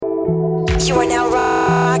You are now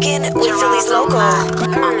rocking with Philly's local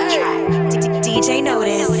DJ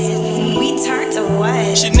Notice. We turned to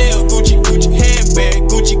what? Chanel, Gucci, Gucci, handbag,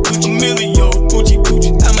 Gucci, Gucci, Emilio, Gucci, Gucci.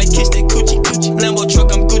 I might kiss that Gucci, Gucci. Lambo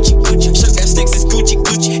truck, I'm Gucci, Gucci. Shirt got sticks, it's Gucci,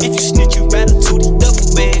 Gucci. If you snitch, you ratatouille.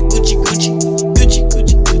 Double bag, Gucci, Gucci, Gucci,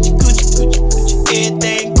 Gucci, Gucci, Gucci, Gucci, Gucci.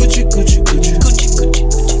 Everything Gucci, Gucci, Gucci, Gucci, Gucci,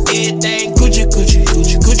 Gucci. Everything Gucci, Gucci,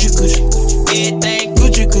 Gucci, Gucci, Gucci. Everything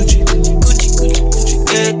Gucci, Gucci, Gucci, Gucci, Gucci.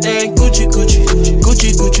 Everything Gucci, Gucci,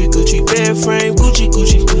 Gucci, Gucci, Gucci. Bed frame, Gucci,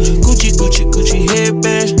 Gucci, Gucci, Gucci, Gucci.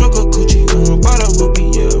 Headband, stroker, Gucci. Bought a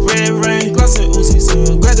ruby, yeah, red rain. Gloss and Uzi,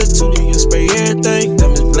 so gratitude, you spray everything.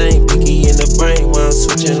 Diamonds bling, pinky in the brain while I'm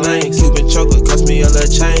switching lanes. Cuban chocolate cost me a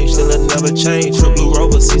little change, still it never change. True blue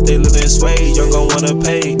Rover seats, they live in suede. Young gon' wanna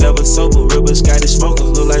pay, never sober. River Scottish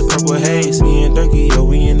smokers look like purple haze. Me and Durkee, yo,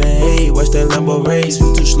 we in the hay. Watch that Lambo race,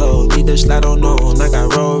 we too slow. Need that slide on. I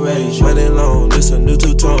got road rage, running long. This a new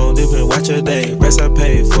two-tone, different watch a day. Rest I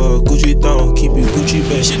pay for a Gucci thong, keep you Gucci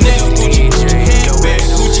back. Chanel, Gucci, handbag,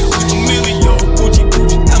 Gucci, Gucci, Emilio, Gucci,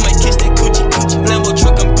 Gucci. I might kiss that Gucci, Gucci. Lambo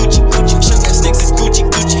truck, I'm Gucci, Gucci. Shirt got sticks, it's Gucci,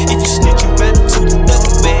 Gucci. If you snitch, you ratatouille.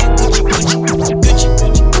 Double bag, Gucci, Gucci, Gucci, Gucci,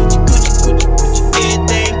 Gucci, Gucci, Gucci, Gucci.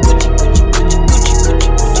 Everything Gucci, Gucci, Gucci, Gucci,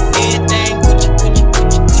 Gucci, Gucci. Everything Gucci, Gucci,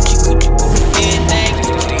 Gucci, Gucci, Gucci. Everything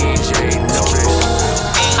DJ Notice.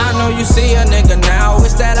 I know you see a nigga now,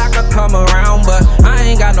 wish that I could come around, but I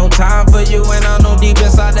ain't got no time for you, and I know deep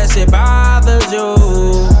inside that shit bothers you.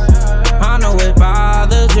 I know it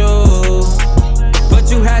bothers you, but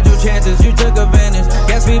you had your chances, you took advantage.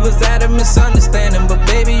 Guess we was at a misunderstanding, but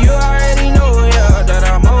baby, you already know, yeah, that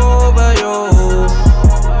I'm over you.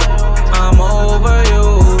 I'm over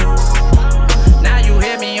you. Now you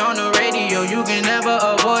hear me on the radio, you can never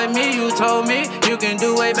avoid me. You told me you can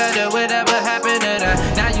do way better, whatever happened to that.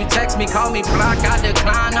 Now you text me, call me, block, I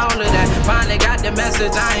decline all of that. Finally got the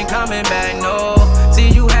message, I ain't coming back, no. See,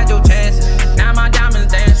 you had your chances, now my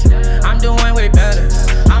diamonds dancing. I'm doing way better,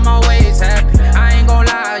 I'm always happy. I ain't gon'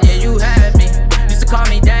 lie, yeah, you had me. Used to call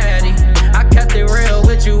me daddy, I kept it real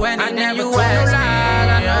with you, and I never told you lies.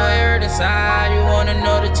 I know it hurt inside, you wanna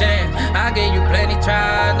know the chance. I gave you plenty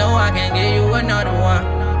tries, no, I can't give you another one.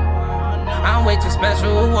 I'm way too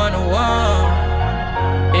special, one-on-one,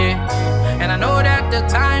 yeah. And I know that the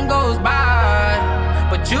time goes by,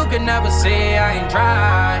 but you can never say I ain't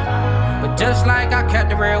tried. But just like I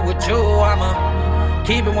kept it real with you, I'ma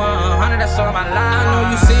keep it 100, that's all my life. I know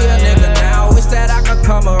you see a nigga now, wish that I could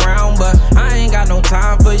come around, but I ain't got no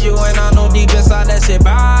time for you, and I know deep inside that shit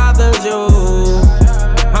bothers you.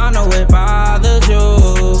 I know it bothers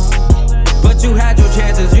you, but you had your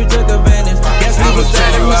chances, you took advantage. Guess we was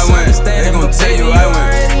at a misunderstanding. They gon' tell you I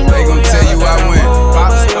went. They gon' tell you I went.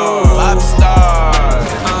 Pop star.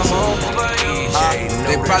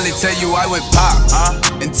 They probably tell you I went pop.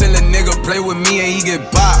 Until a nigga play with me and he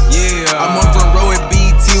get popped. Yeah. I'm on front row at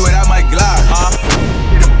BET without my Glock.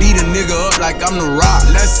 To beat a nigga up like I'm the Rock.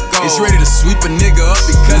 Let's go. It's ready to sweep a nigga up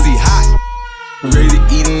because he hot. Ready to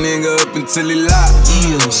eat a nigga up until he locked.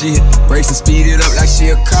 Yeah. She hit the brakes and speed it up like she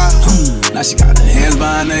a cop. Now she got her hands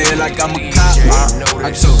behind her head like I'm a cop.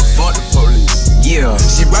 I told her fuck the police. Yeah,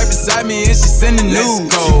 she right beside me and she sending news.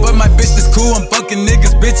 But my bitch that's cool, I'm fucking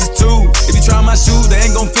niggas, bitches too. If you try my shoes, they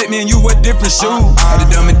ain't gon' fit me and you wear different shoes. Had to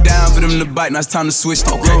dumb it down for them to bite, now it's time to switch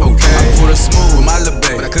the groove. I pulled her smooth with my lil'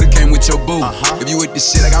 bae, but I could've came with your boo. If you with the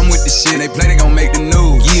shit like I'm with the shit, they play, they gon' make the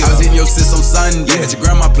news. I was hitting your sis on Sunday, at your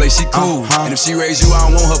grandma place, she cool. And if she raise you, I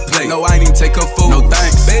don't want her plate. No, I ain't even take her food. No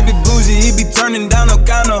thanks. Baby bougie, he be turning down no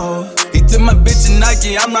kind of hoe. He took my bitch in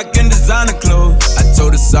Nike, I'm rockin' designer clothes. I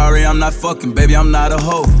told her sorry, I'm not fucking, baby, I'm not a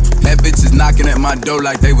hoe. That bitch is knocking at my door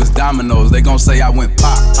like they was dominoes. They gon' say I went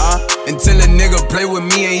pop. Until a nigga play with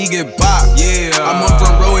me and he get popped. Yeah. I'm on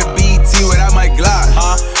front row at BET without my Glock.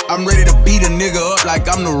 I'm ready to beat a nigga up like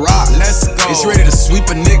I'm the Rock. Let's go. It's ready to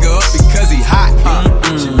sweep a nigga up because he hot.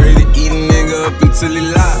 She ready to eat a nigga up until he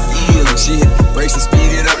locked. Yeah. She hit the brakes and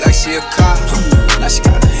speed it up like she a cop. Now she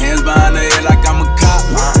got her hands behind her head like I'm a cop.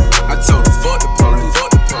 I told her fuck the police, fuck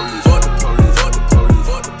the police, fuck the police, fuck the police,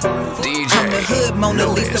 fuck the police. DJ I'm the hood Mona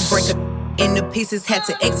Lisa, break her into pieces. Had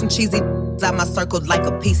to egg some cheesy out my circle like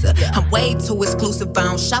a pizza. I'm way too exclusive, I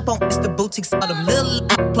don't shop on Insta boutiques. All them little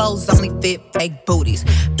clothes only fit fake booties.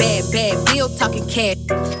 Bad bill talking cash.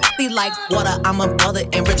 Be like water, I'm a mother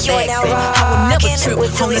and relaxing. I would never trip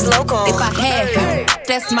with Philly's local. If I had him,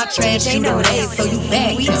 that's my trash. You know that, so you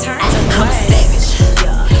bag him. I'm a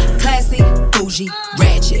savage, classy, bougie,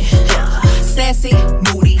 ratchet, sassy,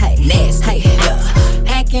 moody, nasty,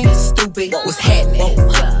 acting stupid. What's happening?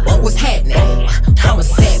 What's happening? I'm a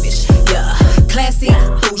savage, classy,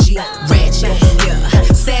 bougie, ratchet,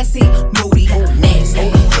 sassy, moody,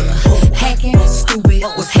 nasty,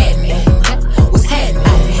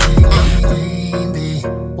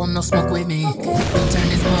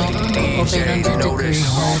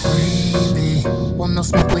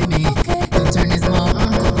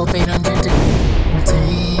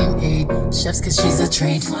 steps cause she's a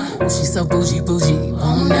treat. She's so bougie,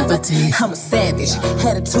 won't never tease. I'm a savage,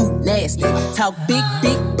 attitude nasty. Talk big,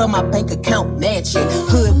 but my bank account match it.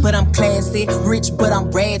 Hood, but I'm classy. Rich, but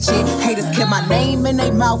I'm ratchet. Haters kept my name in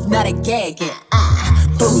their mouth, not a gagging.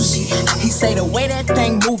 Bougie. He say the way that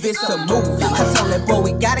thing move, it's a movie. I told that boy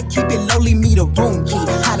we gotta keep it lowly, me the room key.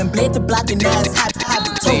 I done bled the block and now it's hot the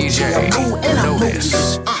DJ. I'm rude and I'm moody.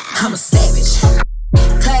 I'm a savage.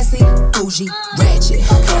 Classy, bougie, ratchet.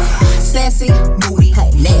 Sassy, moody,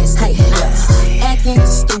 nasty. Acting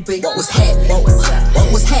stupid, what's happening?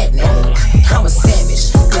 What's happening? I'm a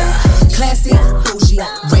savage. Classy, bougie,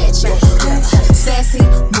 ratchet. Sassy,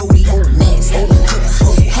 moody, nasty.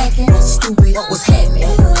 Hacking, stupid, what's happening?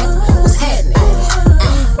 What's happening?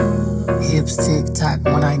 Hips tick-tock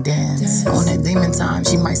when I dance. On that demon time,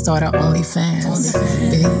 she might start her OnlyFans.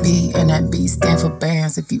 Big B and that B stand for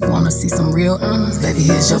bands. If you wanna see some real baby,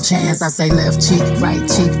 here's your chance. I say left cheek, right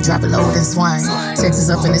cheek, drop it low and swing. Texas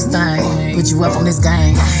up in this thing, put you up on this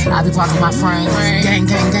gang. I be parking my frame, gang,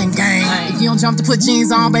 gang, gang, gang. If you don't jump to put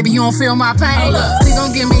jeans on, baby, you don't feel my pain. Please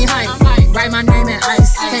don't give me hype, write my name in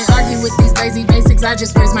ice. Can't argue with these lazy basics, I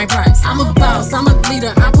just raise my price. I'm a boss, I'm a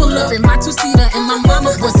leader, I pull up in my two-seater, and my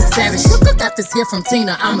mama was a savage. Got this here from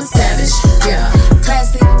Tina, I'm a savage, yeah.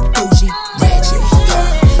 Classy, bougie, ratchet.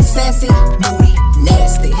 Sassy, moody,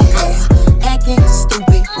 nasty. Acting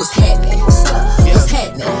stupid, what's happening? What's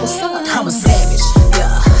happening? I'm a savage,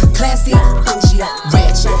 yeah. Classy, bougie,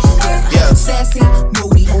 ratchet. Sassy,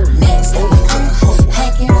 moody, nasty.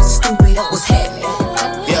 Hacking, stupid, what's happening?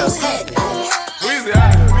 What's happening?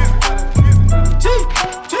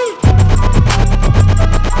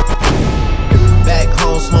 Back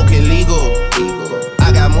home smoking legal.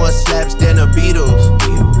 I got more slaps than the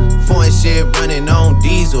Beatles. Foreign shit running on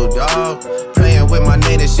diesel, dawg. Playing with my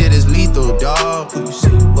name, this shit is lethal, dawg. Who you see?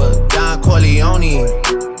 But Don Corleone.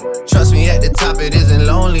 Trust me, at the top it isn't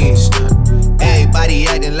lonely. Everybody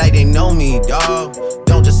acting like they know me, dawg.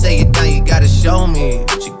 Don't just say it down, you gotta show me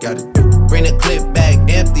what you gotta do. Bring the clip back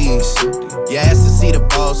empty. You asked to see the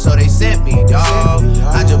ball, so they sent me, dawg.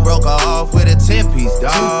 I just broke her off with a 10-piece,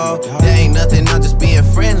 dawg. There ain't nothing, I'm just being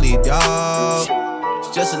friendly, dawg.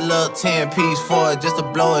 It's just a little 10-piece for it, just to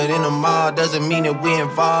blow it in the mall. Doesn't mean that we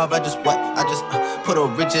involved. I just put a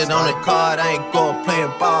Richard on the card. I ain't going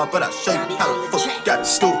playing ball, but I'll show you how the fuck you got to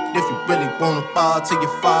stoop. If you really wanna fall till you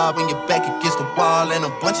fall when you're back against the wall. And a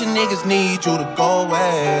bunch of niggas need you to go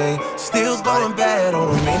away. Still going bad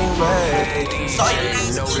on them anyway.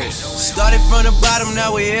 Started from the bottom,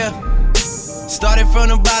 now we here. Started from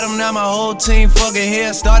the bottom, now my whole team fucking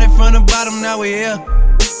here. Started from the bottom, now we here.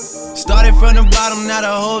 Started from the bottom, now the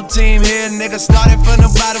whole team here. Nigga, started from the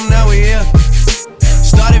bottom, now we here.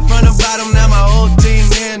 Started from the bottom, now my whole team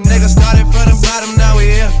here. Nigga, started from the bottom, now we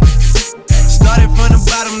here. Started from the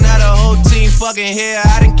bottom, now the whole team fucking here.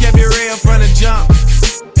 I done kept it real from the jump.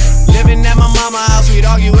 Living at my mama's house, we'd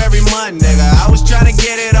argue every month, nigga. I was trying to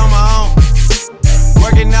get it on my own.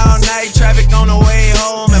 Working all night, traffic on the way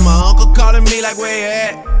home. And my uncle calling me like, where you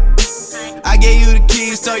at? I gave you the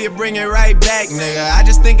keys, so you bring it right back, nigga. I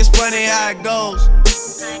just think it's funny how it goes.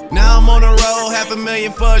 Now I'm on the road,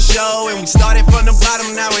 $500,000 for a show. And we started from the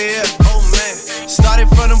bottom, now we're here. Oh man.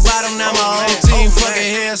 Started from the bottom, now my whole team fucking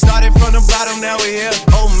here. Started from the bottom, now we here.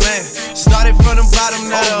 Oh man. Started from the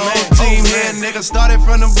bottom, now the whole team here. Nigga, started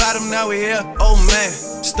from the bottom, now we here. Oh man.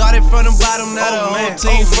 Started from the bottom, now the whole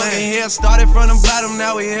team fucking here. Started from the bottom,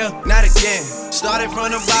 now we here. Not again. Started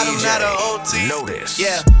from the bottom, now the whole team.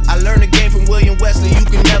 Yeah, I learned the game from William Wesley. You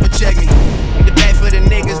can never check me. The back for the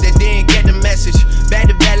niggas that didn't get the message. Back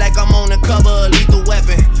to back like I'm on the cover of Lethal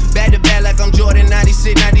Weapon. Back to back like I'm Jordan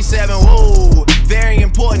 96, 97. Whoa, very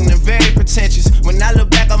important and very pretentious. When I look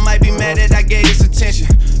back, I might be mad that I gave this attention.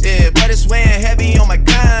 Yeah, but it's weighing heavy on my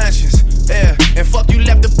conscience. Yeah, and fuck you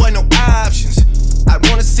left the boy no options. I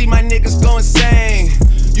wanna see my niggas go insane.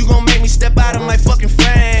 You gon' make me step out of my fucking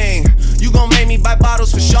frame. You gon' make me buy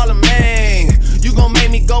bottles for Charlemagne. You gon' make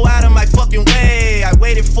me go out of my fucking way. I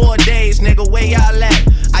waited 4 days, nigga, where y'all at?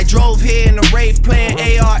 I drove here in a rave playing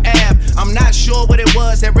AR-AB. I'm not sure what it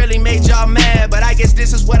was that really made y'all mad, but I guess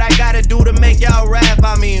this is what I gotta do to make y'all rap.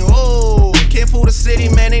 I mean, oh, can't fool the city,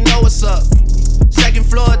 man, they know what's up. Second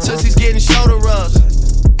floor, Tootsie's getting shoulder rubs.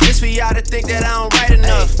 This for y'all to think that I don't write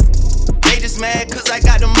enough. They just mad cause I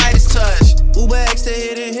got the Midas touch. Uber X to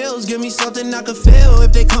Hidden Hills, give me something I can feel.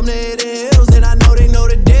 If they come to Hidden Hills, then I know they know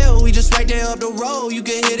the deal. We just right there up the road, you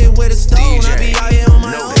can hit it with a stone. I be out here on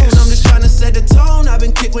my own, I'm just trying to set the tone. I've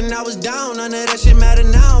been kicked when I was down, none of that shit matter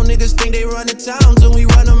now. Niggas think they run the town, till we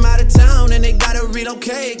run them out of town. And they gotta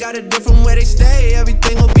relocate, got a different where they stay.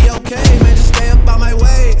 Everything will be okay, man, just stay up on my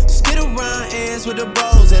way. Skid around ends with the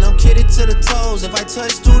bros, and I'm kidding to the toes. If I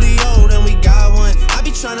touch studio, then we got one. I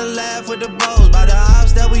be tryna laugh with the bros by the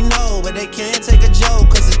ops that we know, but they can't take a joke,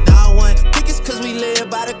 cause it's not one. Think it's cause we live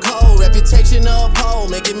by the code, reputation to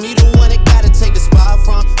uphold, making me the one that gotta take the spot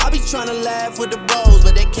from. I be tryna laugh with the bros,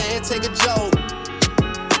 but they can't take a joke.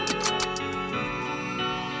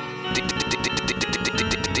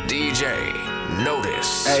 DJ,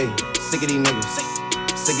 notice. Hey, sick of these niggas.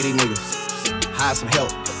 Sick of these niggas. Hire some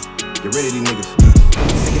help. Get rid of these niggas.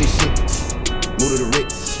 Sick of this shit. Move to the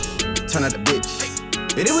Ritz. Turn out the bitch.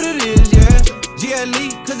 It is what it is, yeah.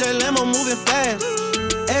 GLE, cause that Lambo moving fast.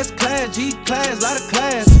 S-Class, G-Class, lot of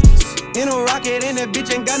class. In a rocket, and that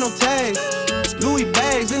bitch ain't got no tags. Louis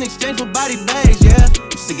bags in exchange for body bags, yeah.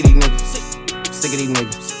 I'm sick of these niggas. Sick of these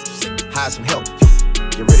niggas. Hire some help.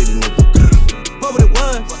 Get rid of these niggas. What it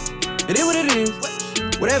was, it is what it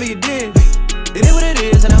is. Whatever you did, it is what it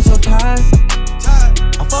is. And I'm so tired.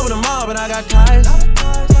 I fuck with them all, but I got ties.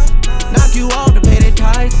 Knock you off to pay their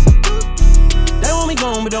tithes. They want me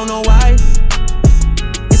gone, but don't know why.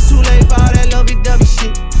 It's too late for all that lovey-dovey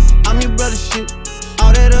shit. I'm your brother shit,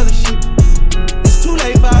 all that other shit. It's too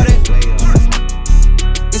late for all that.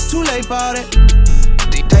 It's too late for all that.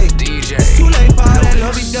 DJ. It's too late for all that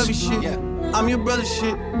lovey-dovey shit. I'm your brother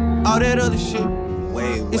shit, all that other shit.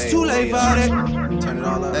 It's too late for all that. Turn it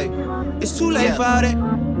all up. Hey, it's too late for all that.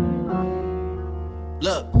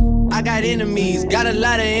 Look, I got enemies, got a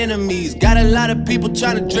lot of enemies. Got a lot of people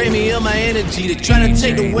tryna drain me of my energy. They tryna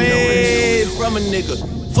take away from a nigga.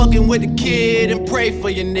 Fucking with the kid and pray for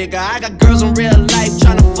your nigga. I got girls in real life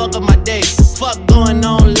tryna fuck up my day. Fuck going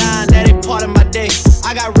online, that ain't part of my day.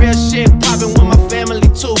 I got real shit poppin' with my family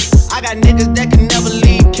too. I got niggas that can never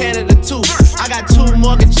leave Canada too. I got 2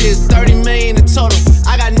 mortgages, 30 million in total.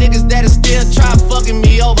 I got niggas that'll still try fucking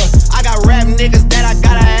me over. I got rap niggas that I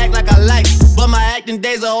gotta act like I like, but my acting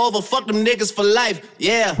days are over. Fuck them niggas for life,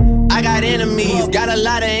 yeah. I got enemies, got a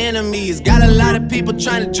lot of enemies. Got a lot of people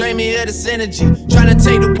trying to drain me of this energy. Trying to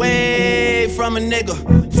take away from a nigga.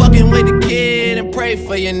 Fucking with the kid and pray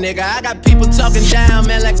for your nigga. I got people talking down,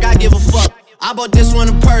 man, like I give a fuck. I bought this one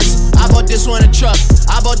a purse, I bought this one a truck,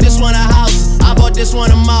 I bought this one a house, I bought this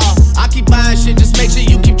one a mall. I keep buying shit, just make sure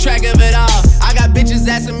you keep track of it all. I got bitches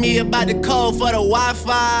asking me about the code for the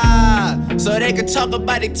Wi-Fi, so they can talk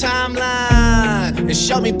about their timeline and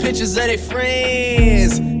show me pictures of their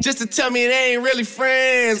friends, just to tell me they ain't really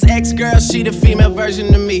friends. Ex-girl, she the female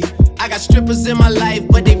version of me. I got strippers in my life,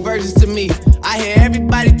 but they virgins to me. I hear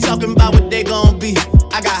everybody talking about what they gon' be.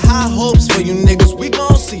 I got high hopes for you niggas, we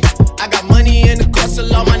gon' see. I got money in the car, so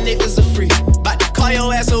all my niggas are free. Bout to call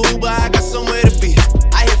your ass a Uber, I got somewhere to be.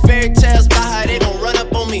 I hear fairy tales about how they gon' run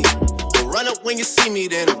up on me. But run up when you see me,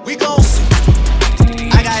 then we gon' see.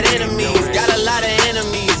 I got enemies, got a lot of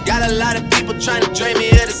enemies. Got a lot of people trying to drain me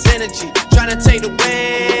of this energy. Trying to take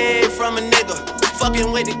away from a nigga.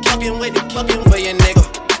 Fucking with it, fucking with it, fucking for your nigga.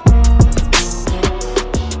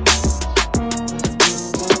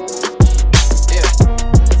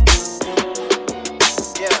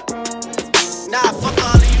 Nah, fuck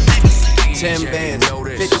all of you niggas. 10 bands,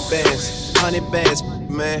 50 bands, 100 bands,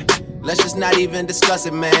 man. Let's just not even discuss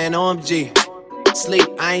it, man. OMG. Sleep,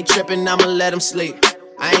 I ain't trippin', I'ma let him sleep.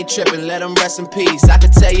 I ain't trippin', let him rest in peace. I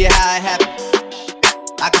can tell you how it happened.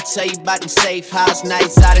 I can tell you about them safe house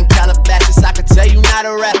nights out in Calabasas. I can tell you not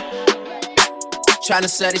a rap. Tryna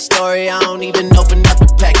sell this story, I don't even open up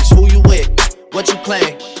the package. Who you with? What you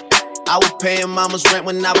claim? I was paying mama's rent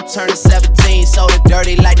when I was turning 17. Sold it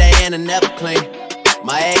dirty like Diana, never clean.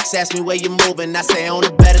 My ex asked me where you moving, I say on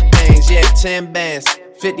the better things. Yeah, 10 bands,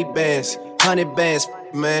 50 bands, 100 bands,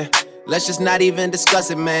 man. Let's just not even discuss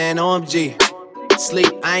it, man. OMG.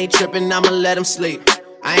 Sleep, I ain't trippin', I'ma let him sleep.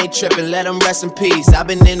 I ain't trippin', let him rest in peace. I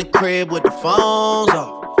been in the crib with the phones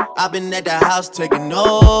off. I been at the house taking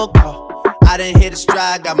no call. I done hit a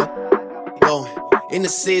stride, got my going. In the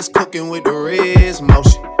seats cooking with the wrist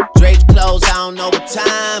motion. Draped clothes, I don't know what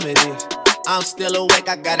time it is. I'm still awake,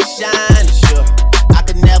 I gotta shine to sure. I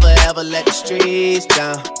could never ever let the streets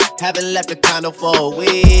down. Haven't left the condo for a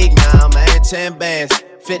week now, man. 10 bands,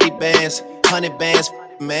 50 bands, 100 bands,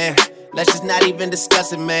 man. Let's just not even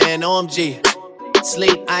discuss it, man. OMG.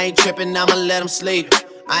 Sleep, I ain't trippin', I'ma let him sleep.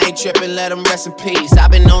 I ain't trippin', let him rest in peace. I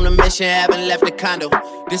been on a mission, haven't left the condo.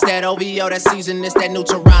 This that OVO, that season, this that new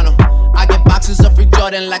Toronto. I get boxes of free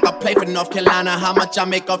Jordan like I play for North Carolina. How much I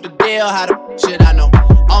make off the deal, how the shit I know.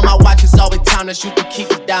 All my watches always timeless, you can keep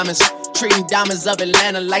the diamonds. Treating diamonds of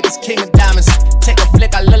Atlanta like it's king of diamonds. Take a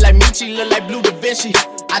flick, I look like Michi, look like Blue Da Vinci.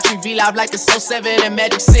 I treat V-Live like it's 07 in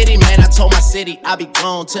Magic City. Man, I told my city I'll be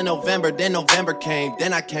gone till November, then November came,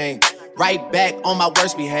 then I came. Right back on my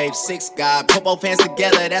worst behave. 6 God, put both hands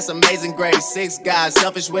together, that's amazing grace. 6 God,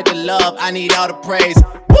 selfish with the love, I need all the praise.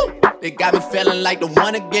 Woo! They got me feeling like the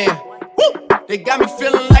one again. Woo! They got me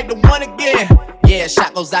feeling like the one again. Yeah,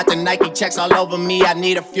 shot goes out to Nike, checks all over me. I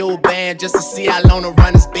need a fuel band just to see how long the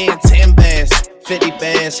run has been. 10 bands, 50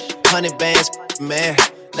 bands, 100 bands, man.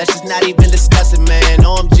 Let's just not even discuss it, man.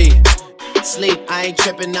 OMG, sleep, I ain't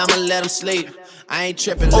tripping, I'ma let them sleep. I ain't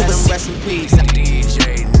tripping, let them rest in peace.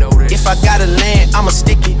 DJ Notice. If I gotta land, I'ma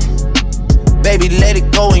stick it. Baby, let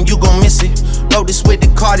it go and you gon' miss it. Wrote this with the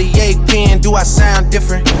Cartier pen, do I sound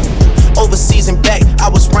different? Overseas and back, I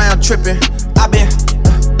was round tripping.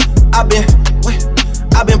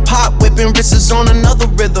 I've been pop whipping, wrists on another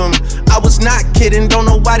rhythm. I was not kidding, don't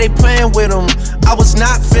know why they playing with them. I was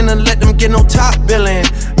not finna let them get no top billing.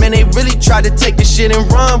 Man, they really tried to take this shit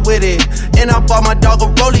and run with it. And I bought my dog a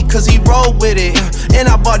rollie cause he rolled with it. And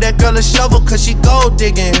I bought that girl a shovel cause she gold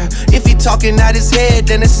digging. If he talking out his head,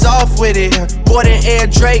 then it's off with it. Boy, than Air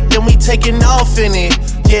Drake, then we taking off in it.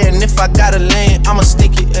 Yeah, and if I gotta land, I'ma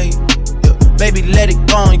stick it, ayy. Baby, let it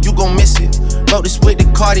go and you gon' miss it. Wrote this with the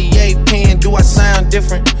Cartier pen, do I sound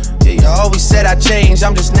different? Yeah, you always said I changed,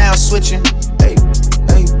 I'm just now switching. Hey,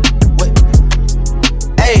 what?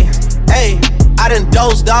 Hey, I done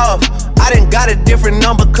dozed off. I done got a different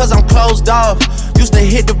number cause I'm closed off. Used to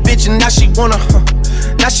hit the bitch and now she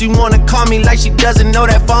wanna call me like she doesn't know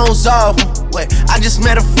that phone's off. Wait, I just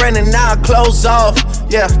met a friend and now I close off.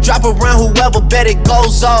 Yeah, drop around whoever bet it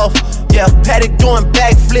goes off. Yeah, Paddock doing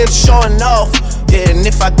backflips, showing off. Yeah, and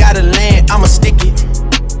if I gotta land, I'ma stick it.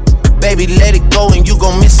 Baby, let it go and you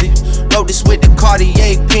gon' miss it. Wrote this with the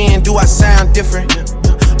Cartier pen, do I sound different?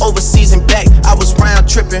 Overseas and back, I was round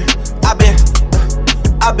tripping. I've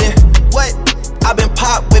been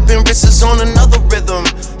pop whipping, wrists on another rhythm.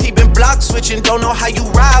 He been block switching, don't know how you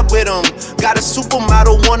ride with him. Got a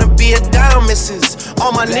supermodel, wanna be a dime missus.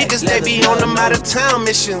 All my niggas, they be on them out of town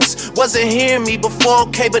missions. Wasn't hearing me before,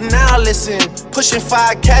 okay, but now listen. Pushing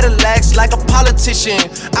 5 Cadillacs like a politician.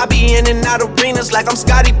 I be in and out arenas like I'm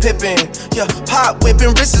Scottie Pippen. Yeah, pop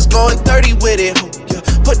whipping, wrists going 30 with it. Yeah,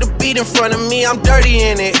 put the beat in front of me, I'm dirty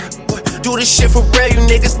in it. Do this shit for real, you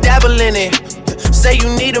niggas dabble in it. Say you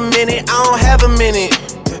need a minute, I don't have a minute.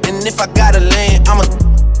 And if I gotta land, I'ma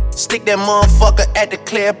stick that motherfucker at the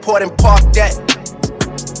Clearport and park that.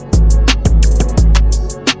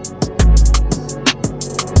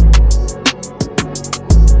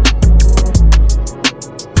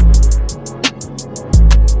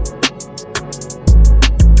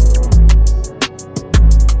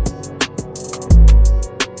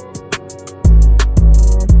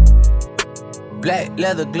 Black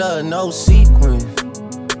leather glove, no sequin.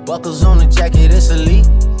 Buckles on the jacket, it's elite.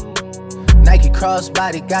 Nike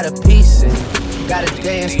crossbody, got a piece in. Gotta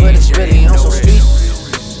dance, but it's really on some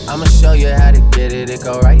streets. I'ma show you how to get it. It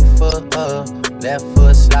go right foot up, left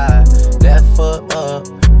foot slide. Left foot up,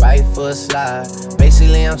 right foot slide.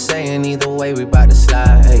 Basically, I'm saying either way, we bout to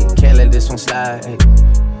slide. Hey, can't let this one slide. Hey,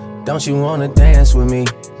 don't you wanna dance with me?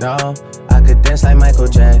 No, I could dance like Michael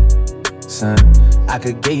Jackson. I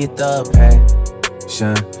could get you the passion.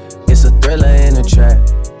 It's a thriller in the track.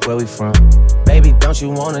 Where we from? Baby, don't you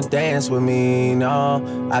wanna dance with me? No,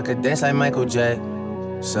 I could dance like Michael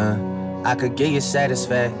Jackson. I could give you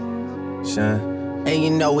satisfaction. And you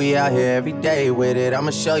know we out here every day with it.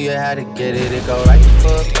 I'ma show you how to get it. It go right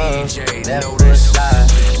foot up, left foot slide.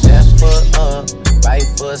 Left foot up, right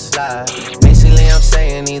foot slide. Basically, I'm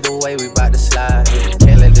saying either way, we bout to slide.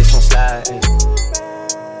 Can't let this one slide. 2,000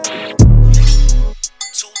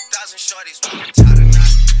 shorties wanna tie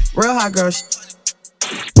tonight. Real hot girl.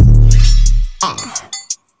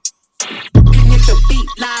 The beat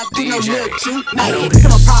live, you know look cute. Hey, it's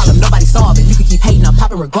no problem, nobody solve it. You can keep hating, I'm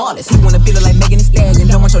popping regardless. He wanna feel it like Megan Thee Stallion.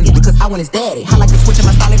 Don't want your nigga cause I want his daddy. I like to switch in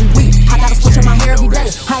my style every week. I gotta switch in my hair every day.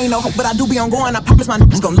 I ain't no hope, but I do be on going. I promise my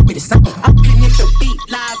niggas gon' look me the same. I'm getting the beat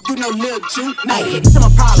live, you know look cute. Hey, it's no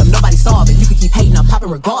problem, nobody solve it. You can keep hating, I'm popping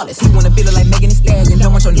regardless. He wanna feel it like Megan Thee Stallion.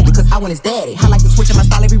 Don't want your nigga cause I want his daddy. I like to switch in my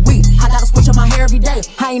style every week. I gotta switch in my hair every day.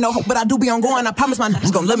 I ain't no hope, but I do be on going. I promise my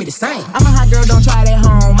niggas gon' love me the same. I'm a hot girl, don't try it at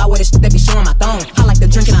home. I wear the shit that be showing my thong. I like to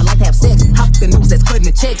drink and I like to have sex. Hop the news that's cutting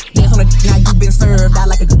the checks. Dance on the now you been served. I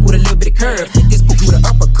like a with a little bit of curve. Hit this poop with an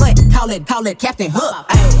uppercut. Call it Captain Hook.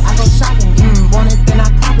 Ayy, I go shopping. Want it, then I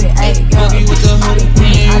cop it. Ayy, Boogie with the hoodie,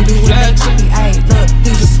 I do flex. Ayy, look,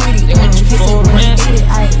 he's a sweetie. They want you for rent.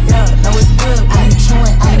 Ayy, yeah, know it's good. I ain't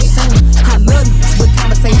chewing, I ain't singing. I love you with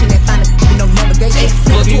conversation and find it, no navigation.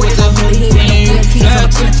 Boogie with the hoodie,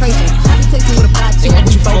 flex. Penetration. I can take you with a body. They want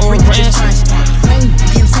you for rent.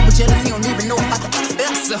 Getting super jealous, he don't even know about the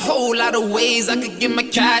It's a whole lot of ways I could get my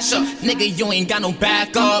cash up. Nigga, you ain't got no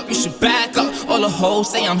backup, you should back up. All the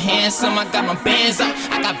hoes say I'm handsome, I got my bands up.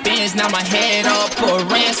 I got bands, now my head up for a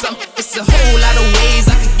ransom. It's a whole lot of ways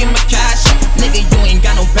I could get my cash up. Nigga, you ain't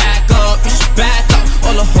got no backup, you should back up.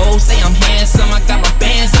 All the hoes say I'm handsome, I got my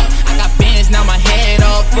bands up. I got bands, now my head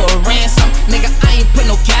up for a ransom. Nigga, I ain't put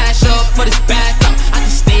no cash up for this backup. I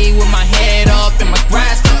just stay with my head up and my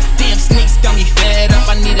grass cut. Damn sneaks got me fed up,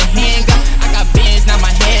 I need a handgun. I got bands, now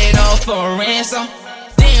my head up for a ransom.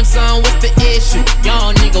 Damn son, what's the issue?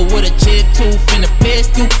 Young nigga with a chip tooth and a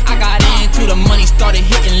pistol. I got into the money, started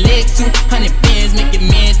hitting legs too. 100 bands, making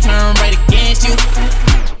mans turn right against you.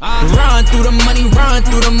 Run through the money,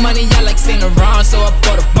 I like Saint Laurent, so I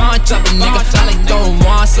bought a bunch of them, nigga. I like Don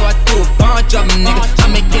Juan, so I threw a bunch of them, nigga.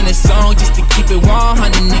 I'm making a song just to keep it 100,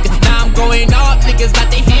 nigga. Now I'm going up, niggas got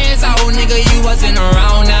their hands out, nigga. You wasn't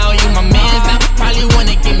around, now you my mans now. Probably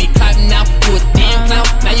wanna give me clap now, you a damn clown.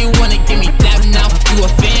 Now you wanna give me dap now, you a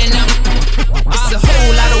fan now. It's a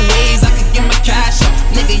whole lot of ways I could get my cash up.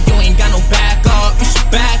 Nigga, you ain't got no backup, you should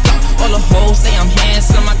back up. All the hoes say I'm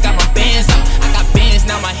handsome, I got my bands up. I got bands,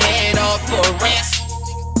 now my head up for a ransom.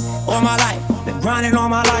 All my life, been grinding all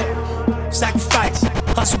my life. Sacrifice,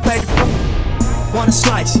 hustle, pay the price. Want a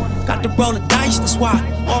slice, got to roll the dice, that's why.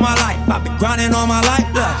 All my life, I've been grinding all my life.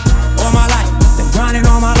 Look, all my life, been grinding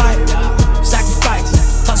all my life.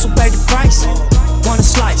 Sacrifice, hustle, pay the price. Want a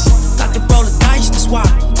slice, got to roll the dice, that's why.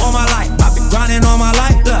 All my life, I've been grinding all my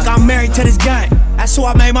life. Look, I'm married to this gang, that's who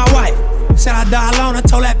I made my wife. Said I die alone, I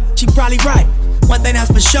told that she probably right. One thing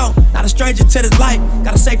that's for sure, not a stranger to this life.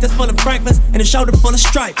 Got a safe that's full of Franklins and a shoulder full of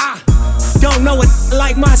stripes. I don't know it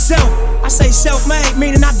like myself. I say self-made,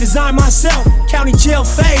 meaning I design myself. County jail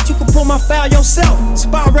fade, you can pull my file yourself.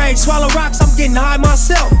 Spy raid, swallow rocks, I'm getting high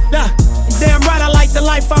myself. Nah, damn right I like the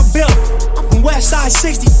life I built. I'm from West Side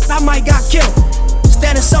 60, I might got killed.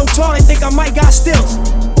 Standing so tall, they think I might got stills.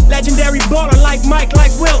 Legendary baller like Mike,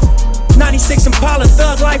 like Wilt. 96 Impala,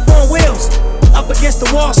 thug life on wheels. Up against the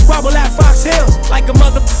wall, squabble at Fox Hills. Like a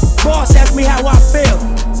mother boss, ask me how I feel.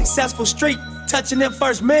 Successful street, touching them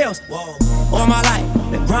first meals. Whoa. All my life,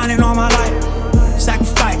 been grinding all my life.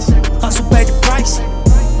 Sacrifice, hustle, pay the price.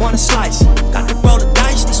 Want a slice, got to roll the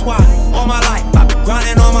dice, that's why. All my life, I've been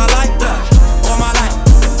grinding all my life. All my life,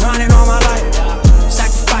 been grinding all my life.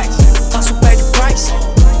 Sacrifice, hustle, pay the price.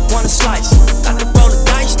 Want a slice, got to roll the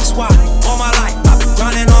dice, that's why. All my life, I've been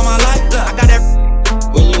grinding all my life. I got that.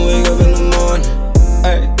 When you wake up in the morning,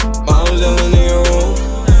 ayy, mom's yelling in your room.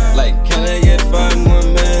 Like, can I get 5 more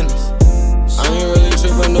minutes? I ain't really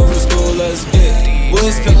tripping over school, let's get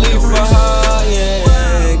Wiz Khalifa high,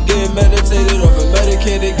 yeah. Get meditated off and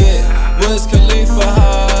medicated, get Wiz Khalifa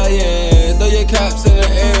high, yeah. Throw your caps in the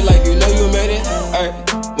air like you know you made it, ayy.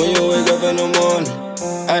 When you wake up in the morning,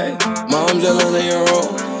 ayy, mom's yelling in your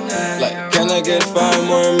room. Like, can I get 5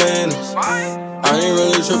 more minutes? I ain't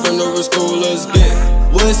really tripping over school, let's get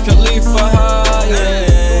Wiz Khalifa high,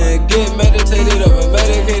 yeah. Get meditated up and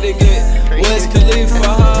medicated, get Wiz Khalifa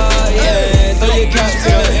high, yeah. Throw your caps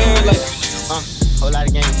in the air like whole lot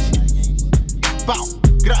of games. Bow,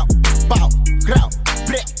 grow,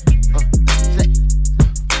 bleh.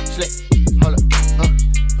 Slick, hold up,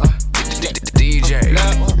 DJ,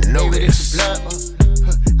 notice.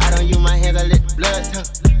 I don't use my hands, I let the blood talk.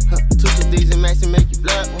 2 these and max and make you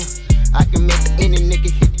blood. I can make any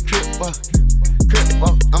nigga hit the trip walk.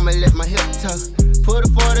 I'ma let my hip talk. Put a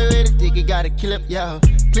 40 with a dick, you gotta kill up, y'all.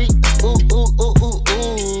 Please, ooh.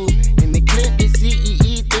 In the clip, it's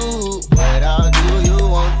CEE through. What all do you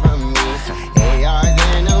want from me? ARs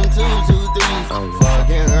and them 223s.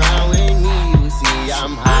 Fucking around with me, you see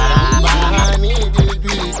I'm hot, I'm 500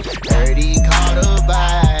 degrees. Heard he caught a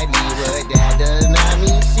body, but that does not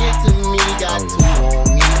mean shit to me. Got 2 on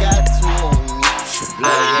me,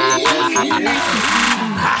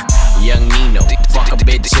 Young Nino, fuck a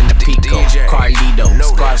bitch in the Pico, Carlito,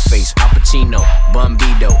 Scarface, Al Pacino,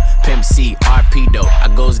 Bumbido, Pimp C, Arpedo. I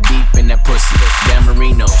goes deep in that pussy. Dan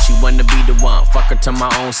Marino, she wanna be the one. Fuck her to my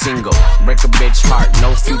own single. Break a bitch heart,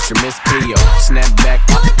 no future, Miss Cleo. Snap back,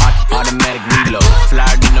 automatic reload.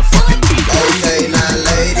 Flyer than a fucking ego. Okay, now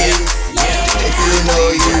ladies, if you know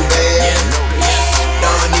you bad,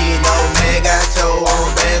 don't need no man, got your own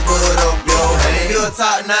bands, put up your hand. You a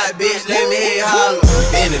top knot bitch, let me hear you holler.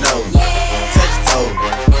 Bend it over, touch your toe,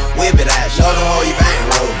 whip it out, show them how you bang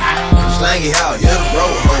roll. Slang it out, you're the bro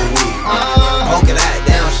whole week. Poke it out,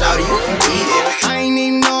 down, shout it, you can beat it. I ain't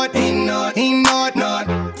even know it, ain't know it.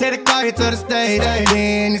 Take the car here to the stage,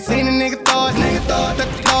 then you seen a nigga thought,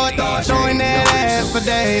 showing that ass for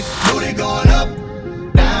days. Booty going up,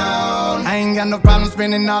 down. I ain't got no problem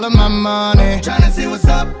spending all of my money, tryna see what's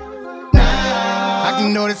up now. I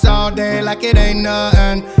can do this all day like it ain't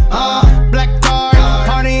nothing. Black card,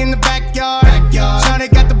 party in the backyard. Shawty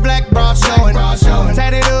got the black bra showing.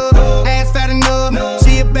 Tatted up, ass fat enough.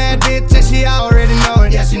 She a bad bitch and she already know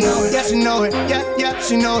it. Yeah, she know it. Yeah, she know it. Yeah,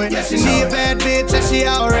 she know it. She a bad bitch and she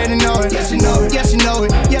already know it. Yeah, she know it. Yeah, she know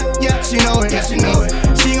it. Yeah, she know it. Yeah, she know it.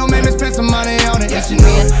 She gon' make me spend some money on it. Yeah, she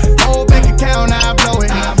know it. Whole bank account, I blow it.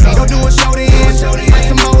 Go do a show then, bring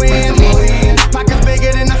some more in. Pockets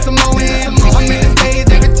bigger than a Samoan. I'm in the stage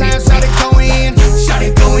every time, shout it go in. Shout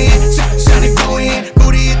it go in, shout it go in.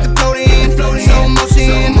 Booty hit the float in, slow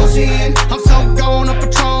motion. I'm so gone on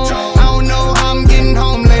Patron. I don't know how I'm getting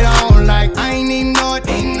home later on. Like I ain't even know it,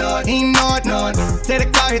 ain't know it. Take the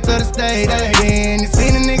car here to the stage, then you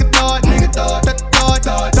seen a nigga thought,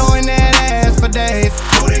 throwing that ass for days.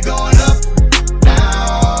 Booty going up,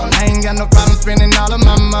 down. I ain't got no problem spending all of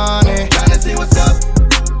my money. Tryna see what's up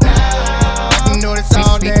now. I can do this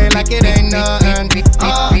all day like it ain't nothing.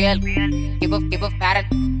 Real, give a powder.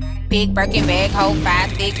 Big Birkin bag, hold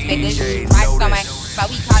 5-6 figures. Right on my, so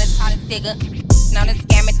we call it figure. Known as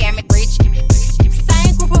scam it, rich.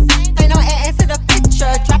 Same group of ain't no ass to the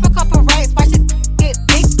picture. Drop a couple racks, watch it get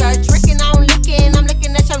bigger. Drinking, I'm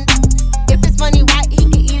licking at your. If it's money, right, he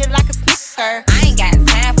can eat it like a Snicker. I ain't got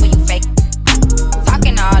time for you fake.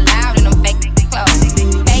 Talking all loud in them fake clothes.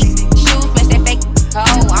 Fake shoes, match that fake. Oh,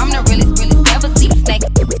 I'm the realest, never see the snake.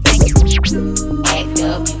 Act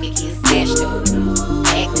up, you can get smashed up.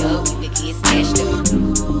 Act up, you can get smashed up.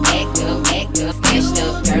 Act up, smashed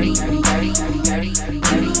up. Dirty.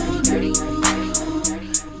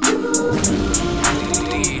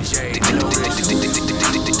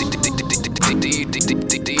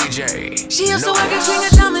 She used to work at King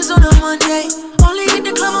of Diamonds on a Monday. Only hit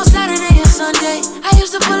the club on Saturday and Sunday. I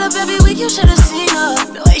used to pull up every week, you should've seen her.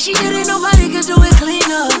 The way she did it, nobody could do it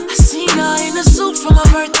cleaner. I seen her in a suit for my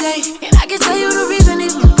birthday, and I can tell you the reason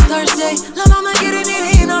it's Thursday. Lil' mama getting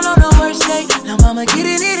it in on the worst day. Lil' mama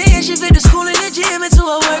getting it in, she fit the school and the gym into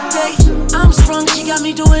a work day. I'm sprung, she got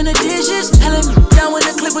me doing the dishes. Hella down when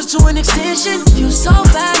the clip was to an extension. You so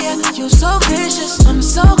bad, yeah, you so vicious. I'm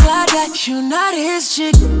so glad that you not his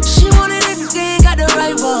chick. She wanted it, they ain't got the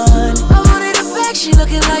right one. I wanted it back, she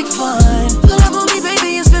looking like fun. Pull up on me,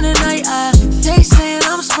 baby, and spend the night. They saying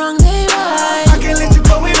I'm sprung, they right. I can't let you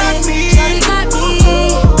go without me. Shawty got me.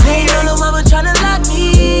 They know the mama tryna lock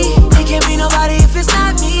me. They can't be nobody if it's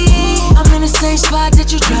not me. I'm in the same spot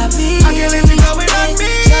that you dropped me. I can't let you go without me.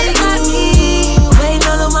 Shawty got me. They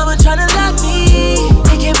know the mama tryna lock me.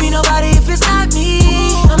 They can't be nobody if it's not me.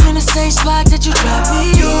 I'm in the same spot that you dropped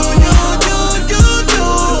me. You.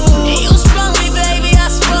 And you sprung me, baby, I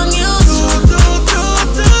sprung you.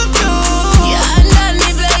 Yeah, undone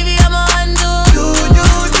me, baby, I'ma undo.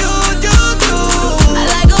 I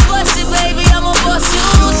like a busty, baby, I'ma bust you.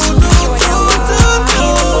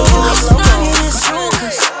 I'm sprung in this room.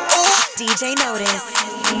 DJ Notice.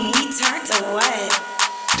 We turned to what?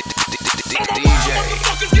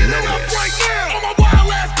 DJ Notice. Right now. All my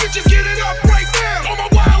wild ass bitches get it up right now. All my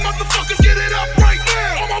wild motherfuckers get it up right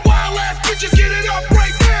now. All my wild ass bitches get it up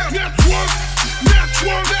right now.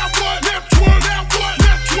 Network, now what? Network, now what?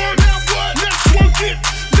 Network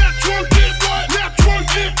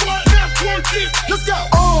it what? Network it. Let's go.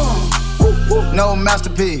 No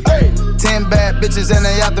masterpiece. 10 bad bitches and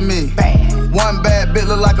they after me. One bad bitch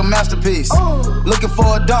look like a masterpiece. Looking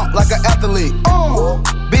for a dunk like an athlete.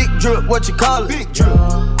 Big drip, what you call it? Big drip.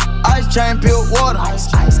 Ice chain, pure water. Ice.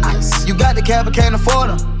 You got the cab, but can't afford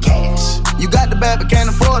them. Cash. You got the bad, but can't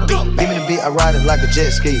afford them. Give me the beat, I ride it like a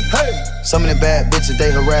jet ski. Some of the bad bitches,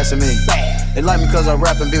 they harassing me. They like me cause I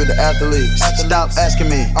rap and be with the athletes. Stop asking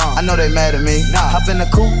me, I know they mad at me. Hop in the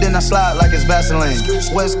coupe, then I slide like it's Vaseline.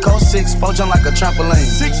 West Coast 6, four jump like a trampoline.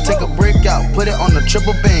 Take a brick out, put it on the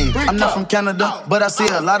triple beam. I'm not from Canada, but I see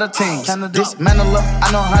a lot of teams. Dismantle her,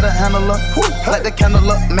 I know how to handle her. Light the candle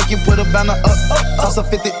up, make you put a banner up. Toss a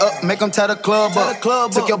 50 up, make them tie the club up.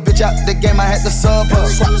 Took your bitch out the game, I had to sub her.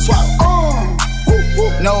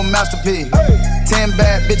 No masterpiece. 10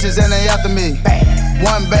 bad bitches and they after me.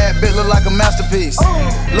 One bad bitch look like a masterpiece.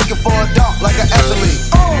 Looking for a dunk like an athlete.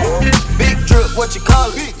 Big drip, what you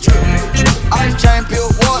call it? Ice chain, pure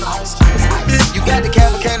water. You got the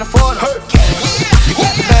cab, but can't afford it. You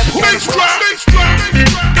got the bad, but can't afford it.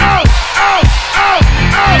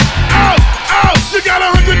 You got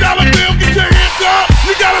 $100 bill, get your hands up.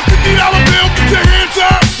 You got a $50 bill, get your hands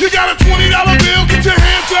up. You got a $20 bill, get your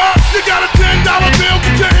hands up. You got a $10 bill,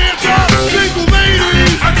 get your hands up. Single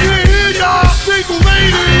ladies, I can't hear y'all. Single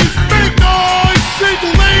ladies, make noise.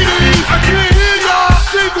 Single ladies, I can't hear y'all.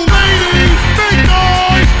 Single ladies, make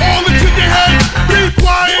noise. All the chicken heads, be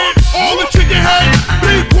quiet. All the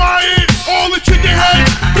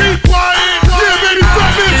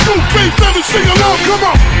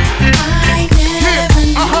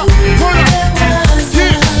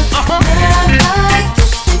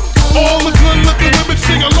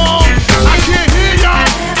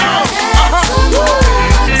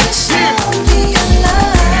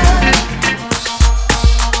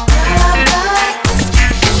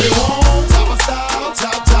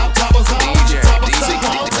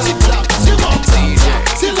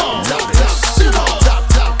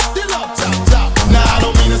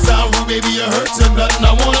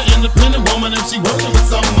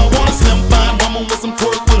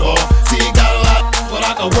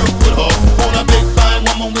I work with her. Want a big fine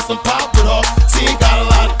woman with some pop with her. She ain't got a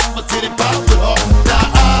lot of titty pop with her.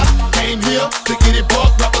 Now I came here to get it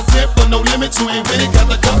buck, represent for no limit. You ain't really got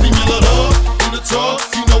the company of love in the truck.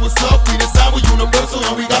 You know what's up, we decide we're universal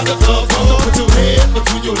and we got the clubs. So put your head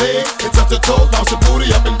between your legs and touch your toes, bounce your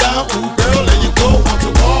booty up and down. Ooh, girl, there you go. Want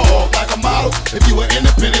to walk like a model. If you an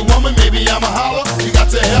independent woman, maybe I'm a holler. You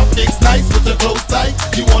got your hair fixed nice with the clothes tight.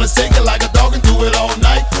 You wanna shake it like a dog and do it all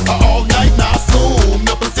night. All night, now assume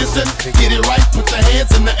the position. Get it right, put your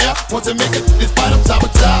hands in the air. Once you make it, this fight up top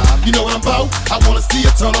of top. You know what I'm about? I wanna see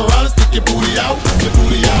you turn around and stick your booty out. Your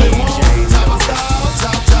booty out. Top of style,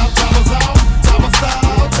 top, top, top of style. Top of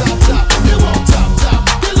style, top, top. You want top, top.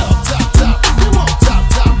 You love top, top. You want top,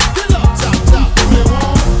 top. You love top, top. You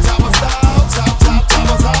want top of style, top, top,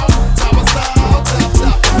 top of style. Top of style, top,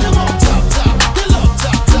 top. You want top, top. You love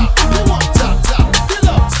top, top. You want top, top. You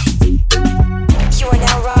love top. You are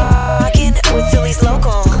now rocking with Philly's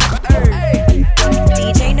local.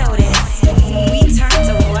 DJ Notice. We turn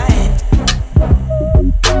to what?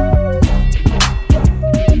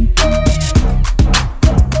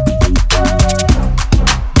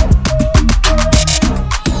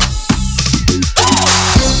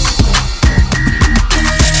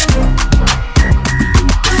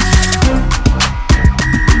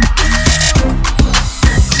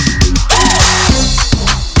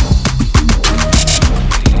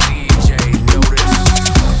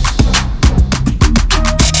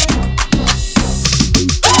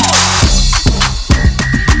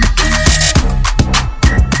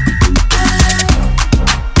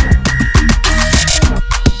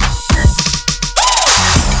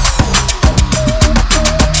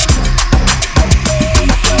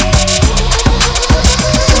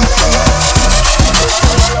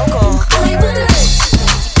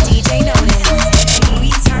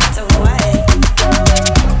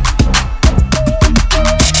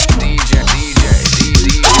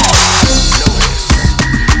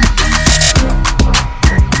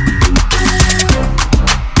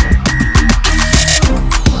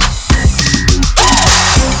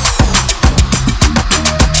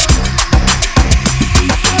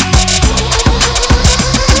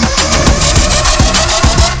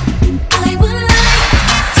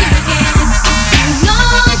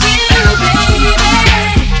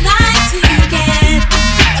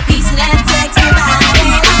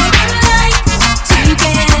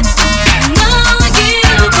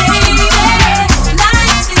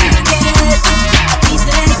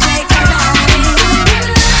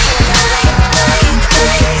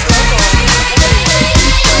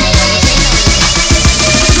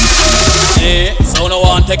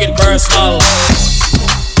 Take it personal.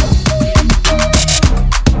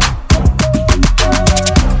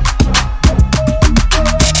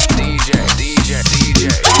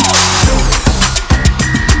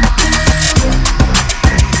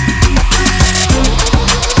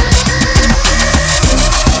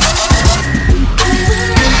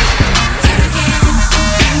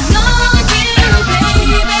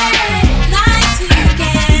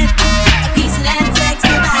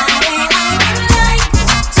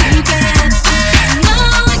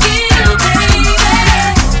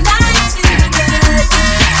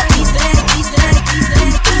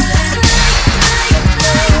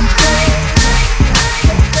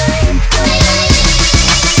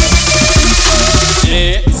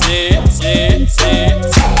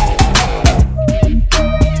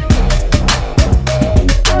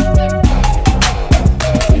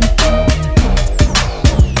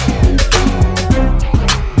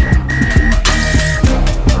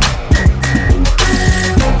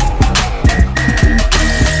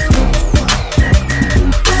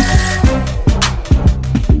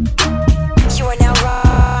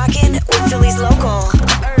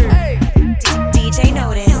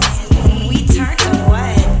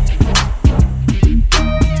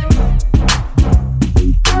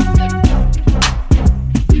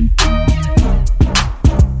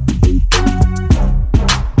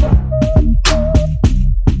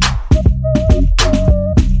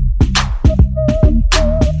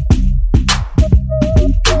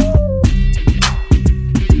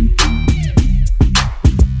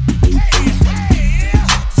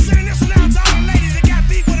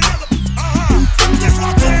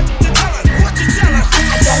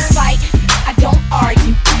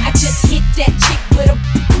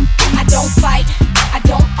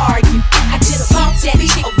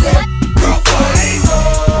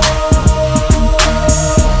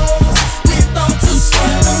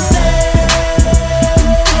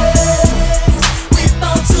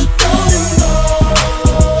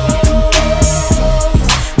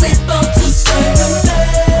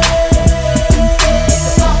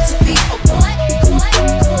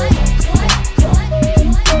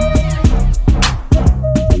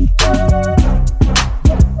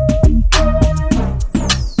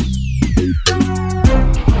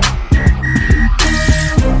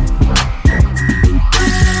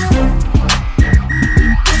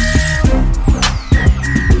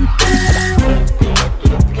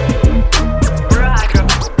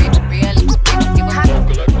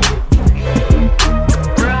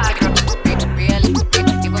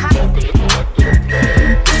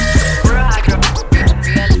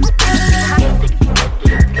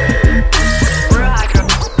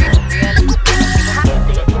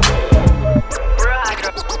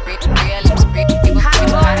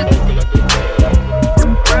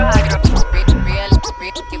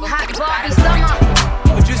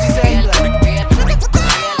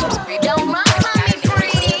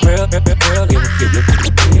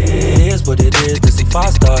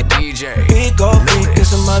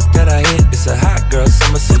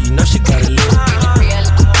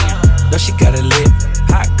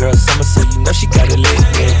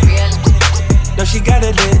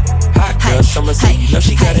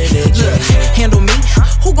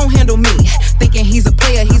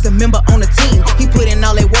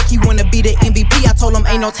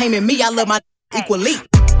 all taming me. I love my equally.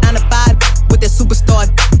 9 to 5 with that superstar.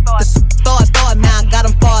 The superstar star, now I got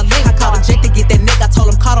him far link. I called a Jake to get that nigga. I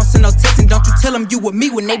told him, call, don't send no text. And don't you tell him you with me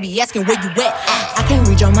when they be asking where you at. I can't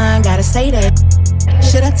read your mind, gotta say that.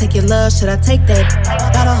 Should I take your love, should I take that?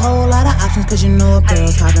 Got a whole lot of options, cause you know a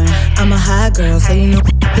girl's hopping. I'm a high girl, so you know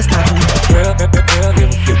it's stopping. Girl, give a fuck.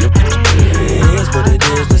 It is what it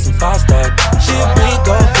is, listen, fast start. She a big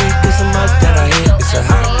old freak, it's a must that I hit. It's a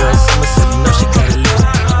hot girl summer, so you know she got it lit.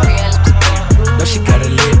 Know she got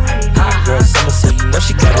it lit. Hot girl summer, so you know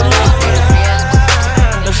she got it lit.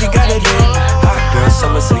 Know she got it lit. Hot girl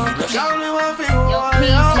summer, so you know she got it lit.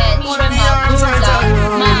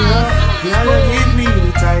 Give me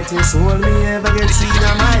the tightest hold me ever get seen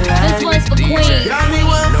in my life. This one's for Queens. Got me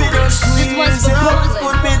one for the This one's for Brooklyn.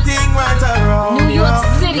 Put me thing right around. New York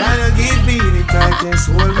City. Gotta give me the tightest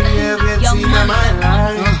hold me ever get seen in my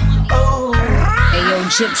life. Hey yo,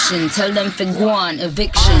 Egyptian, tell them for guan,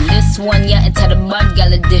 eviction. This one, yeah, it's had a bad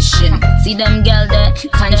gal edition. See them gal that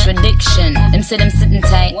contradiction. Them say them sitting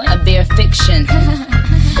tight, I bear fiction.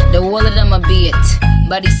 The wall of them a be it.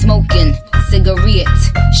 Body smoking, cigarette,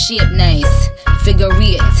 shape nice, figure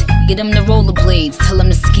it. Get them the rollerblades, tell them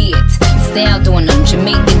to ski it. Stay out doing them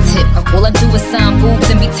Jamaican tip. All I do is sign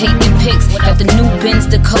boobs and be taking pics. Got the new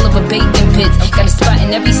Benz, the color of bacon pits. Got a spot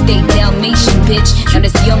in every state, Dalmatian bitch. Now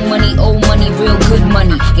this young money, old money, real good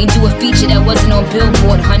money. Ain't do a feature that wasn't on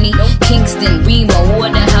Billboard, honey. Kingston, Remo,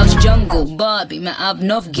 Waterhouse, Jungle, Barbie, man, I've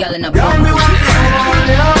enough gal in a bungle.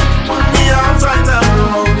 Put me arms right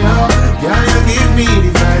around you. Girl, you give me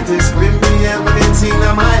the tightest grip me ever get seen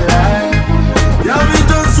in my life. Yeah, me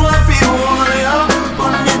just want to hold you.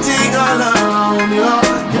 Put me thing all around you.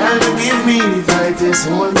 Girl, you give me the tightest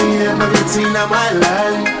hold me ever get seen in my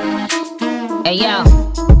life. Hey yo,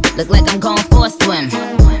 look like I'm going for a swim.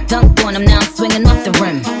 Dunked on him, now I'm swinging off the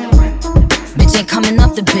rim. Bitch ain't coming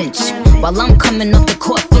off the bench, while I'm coming off the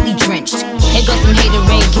court fully drenched. Here goes some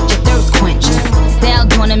haterade, get your thirst quenched.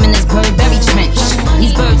 Styled on him in this Burberry trench.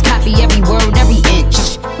 These birds copy every word, every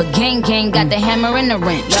inch. But gang got the hammer and the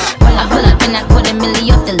wrench. I pull up and I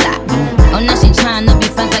 $250,000 off the lot. Oh now she tryna be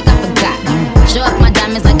friends like I forgot. Show off my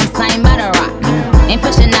diamonds like I'm signed by the rock. Ain't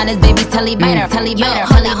pushing out his baby's telly biter. Yo,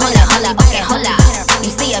 holla, okay, holla.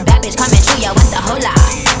 You see a bad bitch coming through, yo, what's the hola?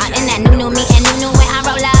 I'm in that new me and new when I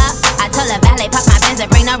roll up. I told her valet pop my Benz and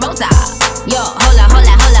bring the rosa. Yo, hola,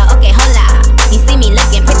 okay, hola. You see me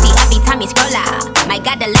looking pretty every time you scroll up. My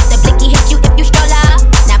God, the left the blicky hit you if you stroll up.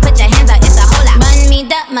 Now put your hands up, it's a hola. Run me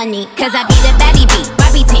the money, cause I be the baddie beat.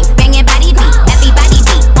 Barbie team, banging body deep. Everybody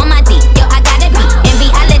beat on my D. Yo, I gotta be in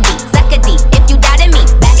reality. Suck a D if you doubted me.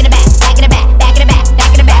 Back in the back, back in the back, back in the back,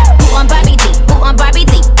 back in the back. Who on Barbie D? Who on Barbie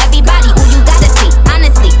D? Everybody who you gotta see.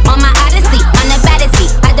 Honestly, on my odyssey, on the baddest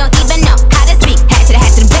beat. I don't even know how to speak. Hat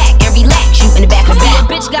to the back and relax. You in the back of the back.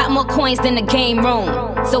 Bitch got more coins than the game room,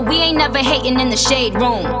 so we ain't never hating in the shade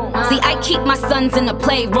room. See, I keep my sons in the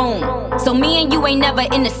playroom, so me and you ain't never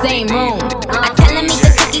in the same room. I tell him eat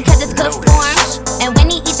the cookie cause it's good form, and when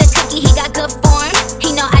he eat the cookie he got good form.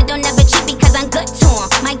 He know I don't never cheat because I'm good to him.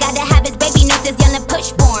 My God to have his baby news is yelling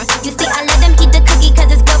push born. You see, I let him eat the cookie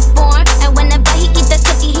cause it's good form, and whenever he eat the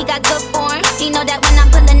cookie he got good form. He know that when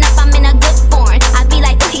I'm pulling up I'm in a good form. I be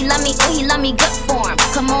like, ooh he love me, good form.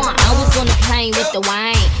 Come on, I was on the plane with the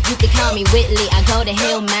wine. You can call me Whitley, I go to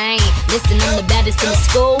Hill, man. Listen, I'm the baddest in the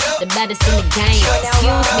school, the baddest in the game.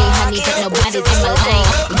 Excuse me, honey, but nobody's in my lane.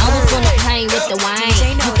 I was on the plane with the wine.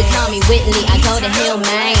 You can call me Whitley, I go to Hill,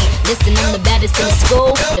 man. Listen, I'm the baddest in the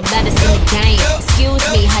school, the baddest in the game. Excuse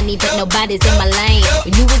me, honey, but nobody's in my lane.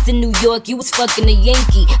 When you was in New York, you was fucking a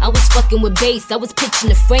Yankee. I was fucking with bass, I was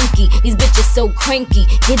pitching to Frankie. These bitches so cranky,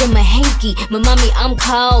 get him a hanky. My mommy, I'm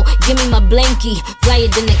cold, give me my blankie.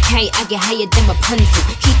 Flyer than a kite, I get higher than Rapunzel.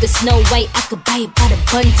 Keep it Snow White, I could buy it by the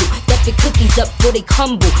bundle. Stuff your cookies up before they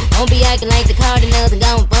crumble. Don't be acting like the Cardinals and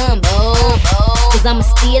gon' fumble. Cause I'm a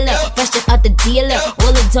stealer, fresh out the dealer.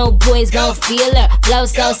 All the dope boys gon' feel her. Flow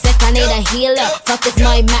so sick, I need a healer. Fuck is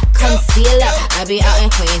my Mac concealer. I be out in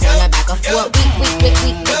Queens on the back of 4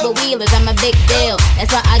 with wheelers, I'm a big deal.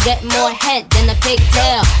 That's why I get more head than a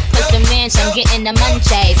pigtail. Plus the mansion, I'm getting the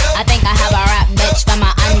munchies. I think I have a rap bitch for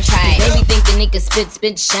my entree. Baby thinking they can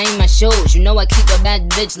spit, shame my shoes. You know I keep a bad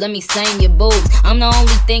bitch, let me sing your boobs. I'm the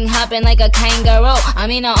only thing hopping like a kangaroo. I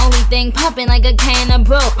mean the only thing popping like a can of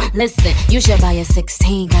brew. Listen, you should buy a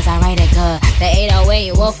 16 cause I write it good. The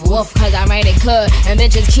 808 woof cause I write it good. And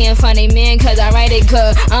bitches can't find a man cause I write it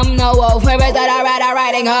good. I'm no wolf, where is that I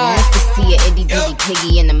write it good. Nice to see a itty bitty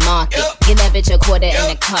piggy in the market. Give that bitch a quarter in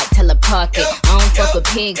the cart, tell her park it. I don't fuck with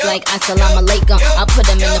pigs like assalamu alaikum. I put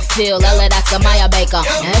them in the field, I let Oscar Mayer Baker.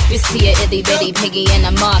 And if you see a itty bitty bitty piggy in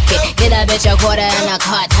the market. Get a bitch a quarter in the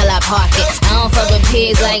cart till I park it. I don't fuck with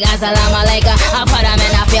pigs like Assalamu alaikum. I put them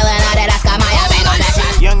in a feeling out that I got my bang on that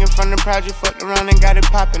shot. Young and from the project, fucked around and got it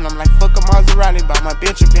poppin'. I'm like, fuck a Maserati, buy my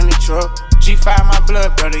bitch a Bentley truck. G5 my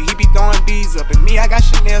blood brother, he be throwing bees up. And me, I got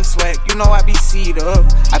Chanel swag, you know I be seed up.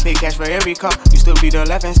 I pay cash for every cup, you still be the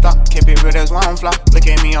left and stop. Keep it real, that's why I'm flop. Look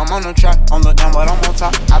at me, I'm on the track. I'm look down, but I'm on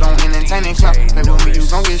top. I don't entertain and clout. Play with me, you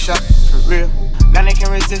gon' get shot, for real. Now they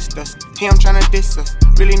can resist us. Him tryna diss us.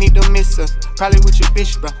 Really need to miss us. Probably with your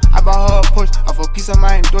bitch, bro. I bought her a Porsche off a piece of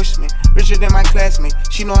my endorsement. Richer than my classmate.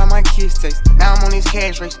 She know how my kids taste. Now I'm on this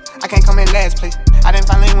cash race. I can't come in last place. I done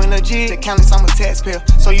finally win legit. The countless, I'm a taxpayer.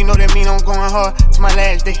 So you know that mean I'm going hard to my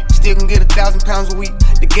last day. Still can get 1,000 pounds a week.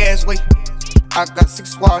 The gas weight. I got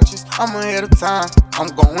 6 watches. I'm ahead of time. I'm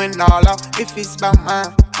going all out if it's about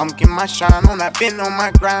mine. I'm getting my shine on. I've been on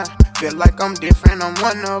my grind. Feel like I'm different. I'm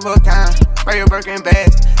one of a kind. Wear your Birkin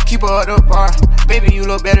bags, keep her at the bar. Baby, you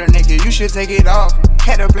look better naked, you should take it off.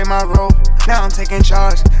 Had to play my role, now I'm taking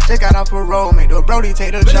charge. Just got off parole, make the Brody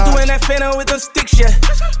take the charge. Doing that phantom with the sticks, yeah.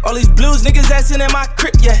 All these blues niggas assin' in my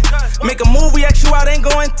crib, yeah. Make a move, we act you out, ain't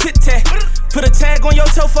going tit-tat. Put a tag on your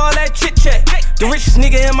toe for all that chit-chat. The richest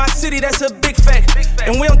nigga in my city, that's a big fact.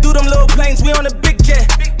 And we don't do them little planes, we on a big jet.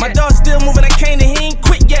 My dog still moving, I came and he ain't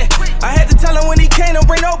quit yet. I had to tell him when he came, don't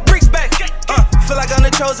bring no bricks back. Feel like I'm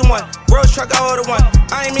the chosen one. Rose truck, I order one.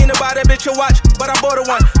 I ain't mean to buy that bitch a watch, but I bought her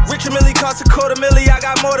one. Richard Millie cost $250,000, I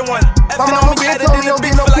got more than one. My mama been told me don't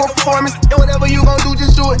be no poor performance. And whatever you gon' do,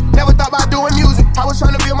 just do it. Never thought about doing music. I was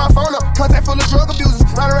trying to build my phone up. Contact full of drug abusers.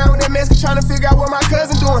 Run around with that mask trying to figure out what my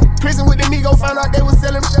cousin doing. Prison with the Migo, found out they was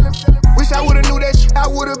selling. Wish I would've knew that shit, I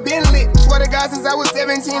would've been lit. Swear to God, since I was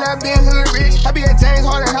 17, I been hood rich. I be at James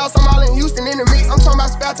Harden house, I'm all in Houston in the mix. I'm talking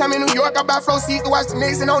about spare time in New York. I buy flow seats to watch the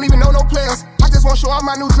Knicks and don't even know no players. I just wanna show off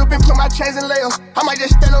my new drip and put my chains in layers. I might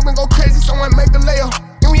just stand up and go crazy, someone make a layup.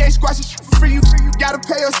 And we ain't squashing shit for free, you gotta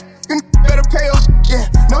pay us. You better pay us, yeah.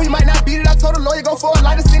 No, he might not beat it, I told the lawyer go for a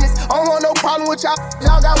lighter sentence. I don't want no problem with y'all,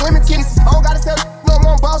 y'all got women tennis. I don't gotta sell no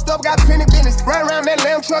more bossed up, got plenty business. Run around that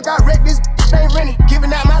lamb truck, I wrecked this ain't renting.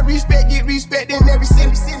 Giving out my respect, get respect in every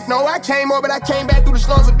city. No, I came up, but I came back through the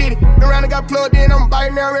slums and did it. Around and got plugged in, I'm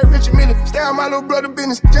biting now at Richard Mille. Stay on my little brother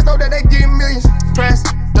business, just know that they get millions. Press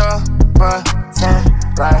the button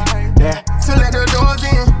right there to let the doors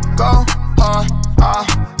in. Go hard,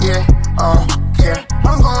 yeah, care.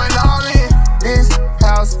 I'm going all in. This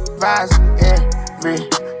house vibes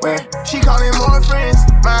everywhere. She calling more friends,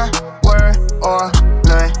 my word or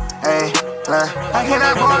none. Ain't I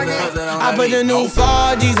cannot bargain. I put the new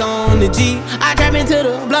 4Gs on the G. I trap into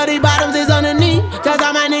the bloody bottoms is underneath. Cause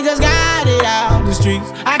all my niggas got it out the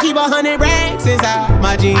streets. I keep 100 racks inside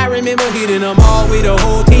my jeans. I remember hitting them all with the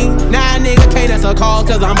whole team. Now a nigga can't answer calls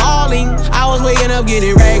cause I'm balling. I was waking up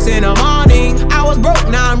getting racks in the morning. I was broke,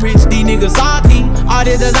 now I'm rich, these niggas salty. All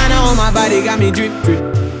this designer on my body got me drip.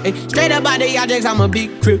 Hey, straight up out the objects, I'm a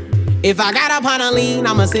big crip. If I got up on a lean,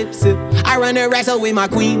 I'ma sip. I run the racks up with my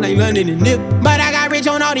queen like London and Nip. But I got rich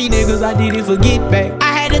on all these niggas, I didn't forget back.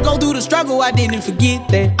 I had to go through the struggle, I didn't forget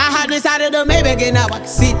that. I hopped inside of the Maybach and now I can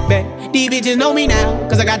sit back. These bitches know me now,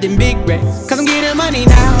 cause I got them big racks. Cause I'm getting money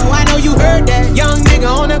now, I know you heard that. Young nigga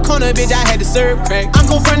on the corner, bitch, I had to serve crack. I'm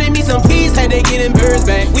confronting me some peas, had to get them birds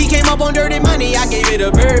back. We came up on dirty money, I gave it a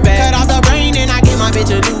bird back. Cut off the brain and I gave my bitch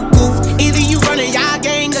a new goof. Either you running y'all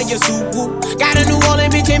gang or you soup whoop. Got a New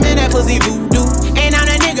Orleans bitch and man, that pussy voodoo. And I'm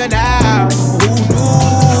the nigga now,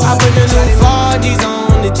 I put the new 4Gs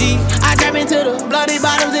on the G. I trap into the bloody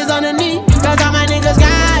bottoms is underneath. Cause all my niggas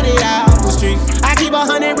got it out the street. I keep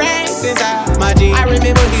 100 racks inside my jeans. I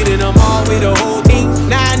remember hitting them all with the whole team.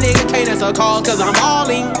 Now a nigga can't answer calls cause I'm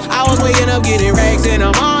balling. I was waking up getting racks in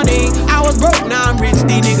the morning. I was broke, now I'm rich,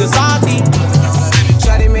 these niggas salty.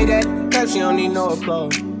 Shawty made that clap, she don't need no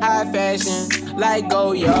applause. High fashion, like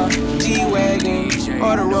Goya, G-Wagon,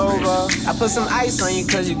 or the Rover. I put some ice on you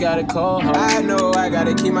cause you got a cold heart. I know I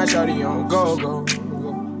gotta keep my shawty on go.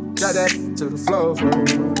 Drop that to the floor,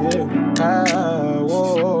 yeah.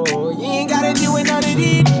 Whoa. You ain't gotta deal with none of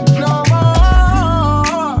these no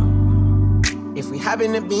more. If we hop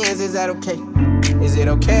in the Benz, is that okay? Is it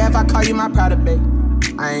okay if I call you my pride, babe?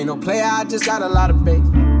 I ain't no player, I just got a lot of bass.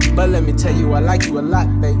 But let me tell you, I like you a lot,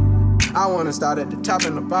 babe. I wanna start at the top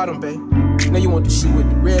and the bottom, babe. Now you want the shoe with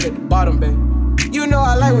the red at the bottom, babe. You know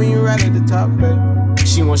I like when you right at the top, babe.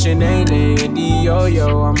 She wants your name and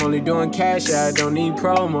D-Yo-Yo. I'm only doing cash, I don't need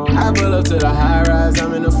promo. I pull up to the high rise,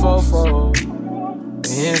 I'm in the fofo.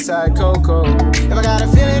 Inside Coco. If I got a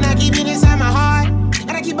feeling, I keep it inside my heart.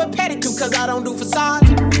 And I keep a pedicure cause I don't do facades.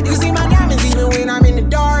 You can see my diamonds even when I'm in the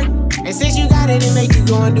dark. And since you got it, it make you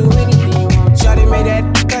go and do anything you want Shawty made that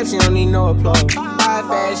clap, she don't need no applause. High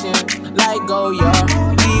fashion, like Goya,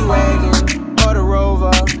 G-Wagon, or the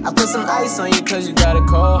Rover. I put some ice on you cause you got a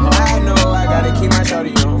cold heart. I know I gotta keep my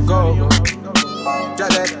shawty on go. Drop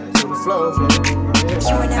that to the floor.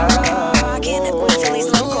 You are now rocking with Philly's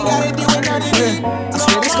local. I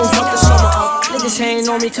swear this gon' fuck the summer up. Niggas hating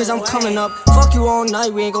on me cause I'm coming up. Fuck you all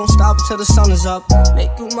night, we ain't gon' stop until the sun is up. Make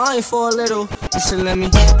you mine for a little. You should let me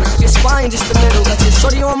break your spine just a little. Got your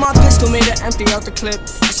shorty on my pistol, made her empty out the clip.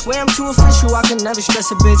 I swear I'm too official, I can never stress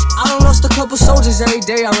a bitch. I done lost a couple soldiers every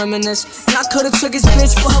day, I reminisce. And I could've took his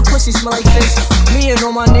bitch, but her pussy smell like fish. Me and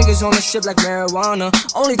all my niggas on the ship like marijuana.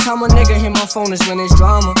 Only time a nigga hit my phone is when there's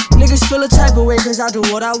drama. Niggas feel a type of way cause I do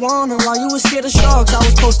what I wanna. While you was scared of sharks, I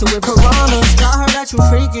was posted with piranhas. I heard that you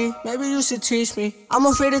freaky, maybe you should teach me. I'm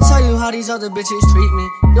afraid to tell you how these other bitches treat me.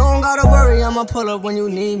 You don't gotta worry, I'ma pull up when you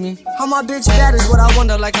need me. How my bitch bad is what I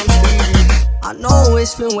wonder, like I'm Stevie. I know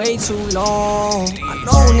it's been way too long. I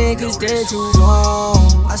know niggas dead too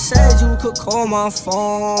long. I said you could call my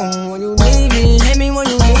phone when you need me. Hit me when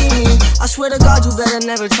you need me. I swear to God you better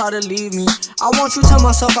never try to leave me. I want you to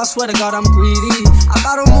myself, I swear to God I'm greedy. I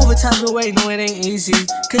gotta move a type of way, no it ain't easy.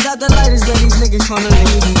 Cause at the light is where these niggas tryna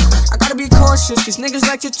leave me. I gotta be cautious cause niggas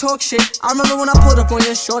like to talk shit. I remember when I pulled up on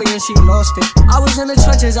your shorty and she lost it. I was in the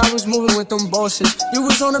trenches, I was moving with them bosses. You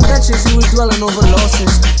was on the benches, you was dwelling over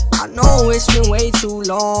losses. I know it's been way too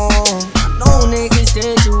long. I know niggas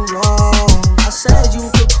dead too long. I said you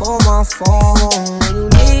could call my phone when you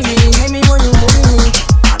need me. Hit me when you need me.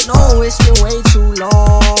 I know it's been way too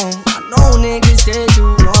long. I know niggas dead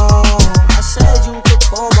too long. I said you could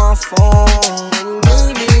call my phone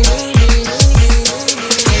when you need me.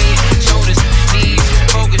 Shoulders, knees,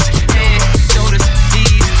 focus, head, shoulders,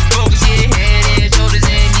 knees, focus, yeah, head, shoulders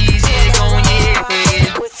and knees, yeah, gon'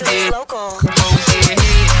 yeah, with Philly's local.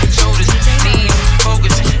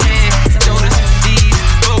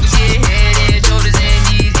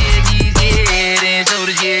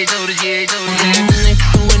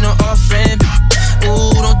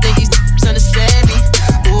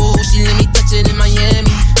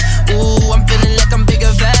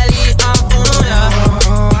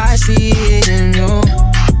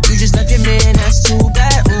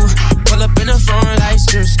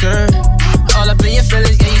 All up in your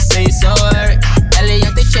feelings, yeah, you say so hurt.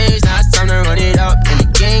 Elliot, they changed, now it's time to run it up. And the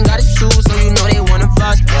gang got it too, so you know they wanna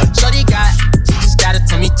fuss. Yeah, shorty got, she just gotta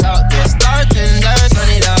tell me talk. Yeah, start tenders, run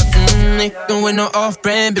it up. Ain't with no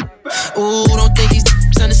off-brand, but ooh, don't think these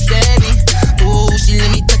understand me. Ooh, she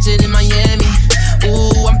let me touch it in Miami.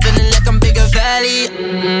 Ooh, I'm feeling like I'm Bigger Valley.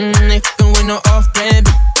 Ain't with no off-brand,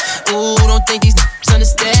 but ooh, don't think these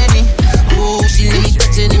understand me. Ooh, she let me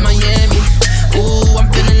touch it in Miami. Ooh, I'm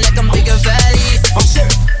feeling like I'm Bigger Valley.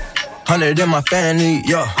 100 in my family,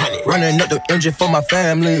 yeah. Running up the engine for my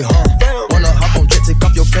family, huh? Wanna hop on jet, take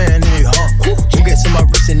off your fanny, huh? Who gets in my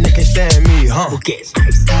wrist and they can't stand me, huh?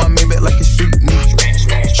 My main back like it's street meat.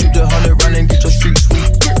 Shoot the 100 round and get your street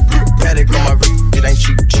sweet. Paddock on my wrist, it ain't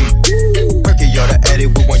cheap. Perky, y'all the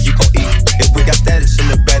addict, with one you gon' eat. If we got status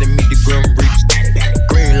in the bed and meet the grim reach.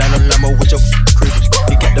 Green line on Lambo with your creepers.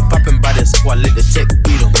 He got the poppin' by this, so I let the tech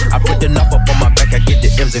beat him. I put the knife up on my back, I get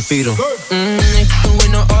the M's and feed him.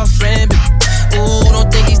 With no off-brand, ooh,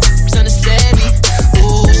 don't think these understand me.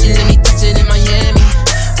 Ooh, she let me touch it in Miami.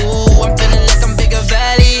 Ooh, I'm feeling like I'm Bigger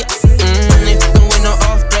Valley. With no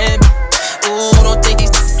off-brand, ooh, don't think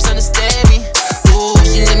these understand me. Ooh,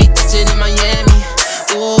 she let me touch it in Miami.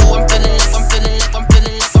 Ooh, I'm feeling like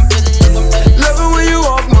Love it when you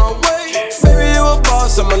walk my way, baby, you a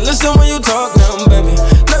boss. I'ma listen when you talk now, baby.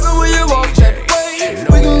 Love it when you walk that way.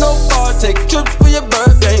 We can go far, take trips for your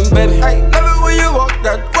birthday, baby. Love it when you walk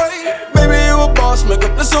that way, baby, you a boss. Make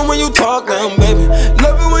up listen when you talk now, baby.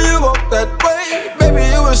 Love it when you walk that way, baby,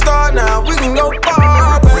 you a star now. We can go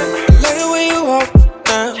far, baby. Love it when you walk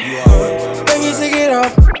now, baby, take it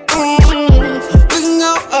off. We can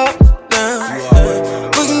go up now,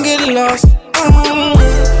 we can get lost.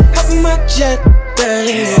 Hop in my jet,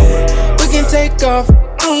 baby, we can take off.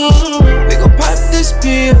 We gon' pop this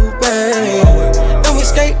pill, baby, then we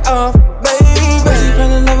skate off, baby. Was you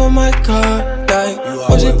fell in love with my car? Like,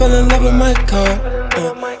 was you fell in love with my car?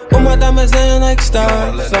 All my diamonds in like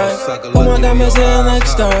stars, like, all my diamonds in like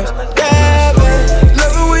stars. Yeah, baby,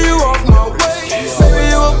 love it when you walk my way, baby,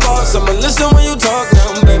 you a boss. I'ma listen when you talk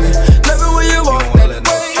now, baby. Love it when you walk that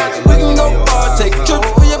way. We can go far, take a trip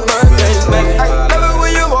for your birthdays, baby. Love it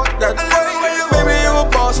when you walk that way, baby, you a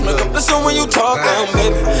boss. Make up listen when you talk now,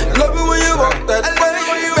 baby. Love it when you walk that way,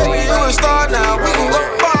 baby, you a star now. We can go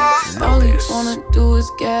far. All he wanna do is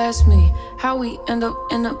gas me. How we end up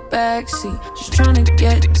in the backseat, just trying to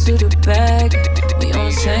get to the bag. We on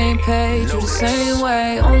the same page, we the same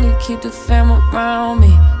way. Only keep the fam around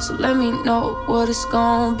me, so let me know what it's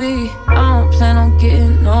gon' be. I don't plan on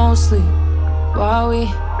getting no sleep while we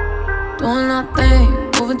doing our thing,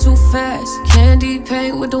 moving too fast. Candy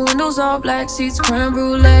paint with the windows all black, seats creme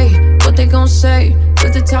brulee. What they gon' say?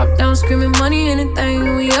 With the top down, screaming money,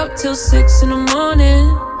 anything. We up till 6 in the morning.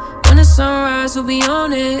 When the sunrise, we'll be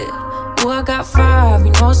on it. Ooh, I got 5,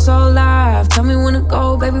 you know it's so live. Tell me when to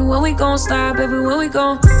go, baby, when we gon' slide. Baby, when we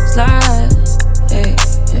gon' slide. Hey,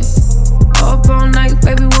 hey. Up all night,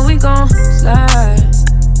 baby, when we gon' slide.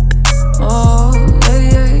 Oh, yeah,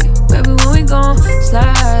 yeah. Baby, when we gon'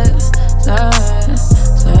 slide. Slide,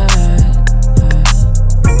 slide,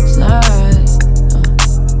 slide.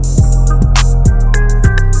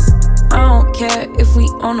 I don't care if we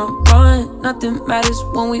on a run. Nothing matters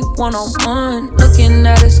when we one-on-one. Looking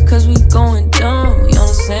at us cause we going dumb. We on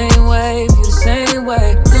the same wave, you the same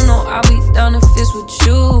way. You know I'll be down if it's with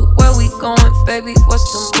you. Where we going, baby, what's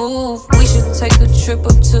the move? We should take a trip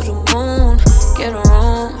up to the moon. Get a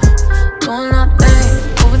room, doing our thing,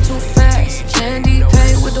 moving too fast. Candy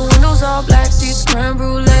paint with the windows all black, seats creme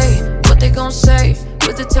brulee. What they gon' say?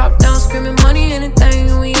 With the top down, screaming money,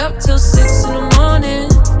 anything. We up till 6 in the morning.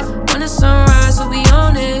 When the sunrise, we'll be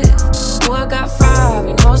on it. Ooh, I got 5,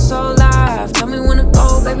 you know it's so live. Tell me when to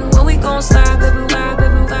go, baby, when we gon' slide. Baby, ride,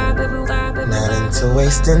 baby, ride, baby, ride, baby, not into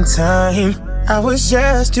wasting time, I was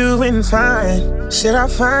just doing fine. Should I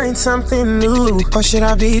find something new, or should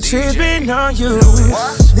I be tripping on you?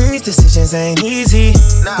 These decisions ain't easy.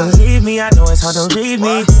 Believe me, I know it's hard to read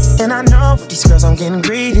me. And I know with these girls I'm getting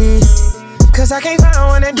greedy, cause I can't find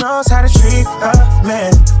one that knows how to treat a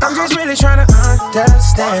man. I'm just really trying to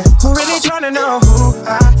understand, who really trying to know who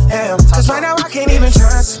I am. Cause right now I can't even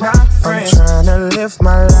trust my friends. I'm trying to live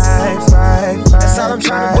my life right. That's all I'm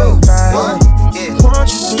trying to do. Won't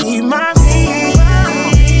you be my peace?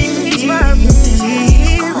 Why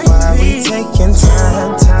we taking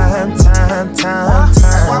time?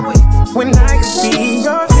 When I could be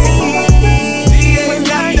your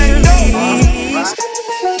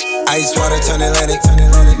ice water turn Atlantic,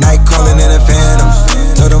 night calling in a phantom.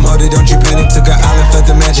 Told them, hold it, don't you panic. Took an island, fled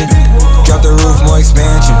the mansion. Drop the roof, more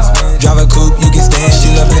expansion. Drive a coupe, you can stand.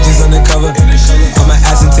 She love bitches undercover. I'm an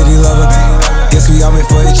ass and titty lover. Guess we all made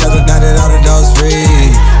for each other. Now that all the dogs free,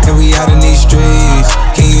 and we out in these streets.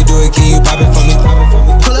 Can you do it? Can you pop it for me?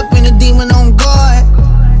 Pull up in a demon on guard,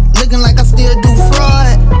 looking like I still do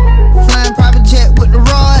fraud. Flying private jet with the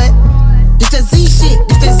rod. This that Z shit,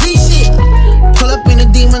 this that Z shit. Pull up in a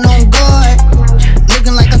demon on guard,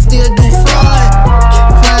 looking like I still do fraud.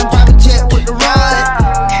 Flying private jet with the rod.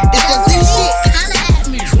 This that Z shit.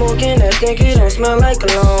 Smoking that stinky, don't smell like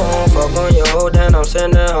cologne. Fuck on your hoe, then I'm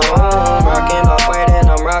sending home. Rockin' off white and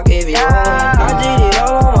I'm rock heavy on. I did it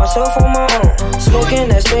all on myself on my own. Smoking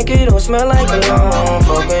that stinky, don't smell like cologne.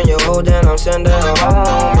 Fucking your hoe, then I'm sending her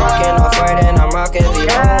home. Rockin' off white and I'm rock heavy on.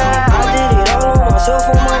 I did it all on myself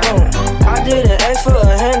on my own. I didn't ask for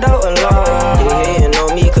a handout alone. They hating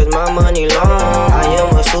on me cause my money long. I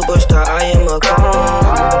am a superstar, I am a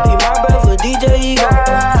clone. Be my brother DJ Ego.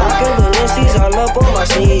 Rockin' the Lindsay's all up on my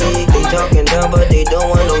sleeve. They talking down but they don't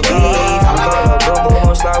want no beef. I call a bubble,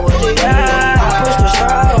 won't slide with the heat. I push the star,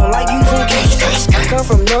 I don't like using keys. I come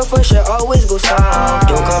from North, I should always go south.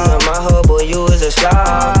 Don't come to my hub, boy, you is a slob.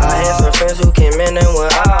 I had some friends who came in and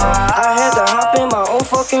went out. I had to hop in my own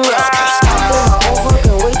fucking route. Hop in my own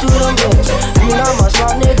fucking way to them bins. You not my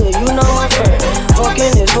smart nigga, you not my friend.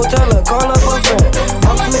 Fucking this hotel, I call up a friend.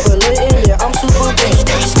 I'm super lit in there, I'm super big.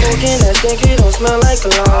 Smoking that stinky, don't smell like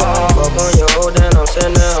cologne. Fuck on your hoe, then I'm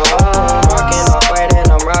sending her home. Rockin' off white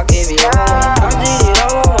and I'm rock heavy on. I did it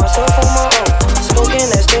all on myself on my own. Smoking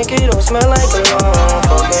that stinky, don't smell like cologne.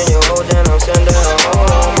 Fucking your hoe, then I'm sending her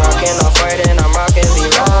home. Rockin' off white and I'm rock heavy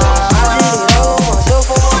on. I did it all on myself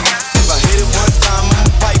on my own. If I hit it one time, I'm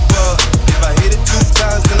a piper. If I hit it 2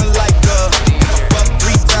 times, then I like her. If I fuck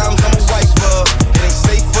 3 times, I'm a wiper. It ain't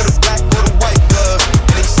safe for the black or the white girl.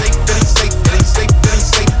 It ain't safe, it ain't safe, it ain't safe, it ain't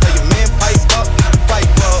safe. Now your man pipe up.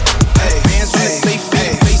 Hey, hands on the safe,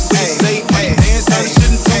 hey, face to the safe. Hey, hands on the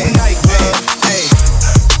shouldn't do the night club. Hey,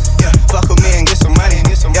 yeah, fuck with me and get some money.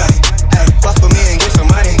 Yeah, hey, fuck with me and get some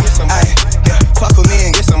money. Hey, yeah, fuck with me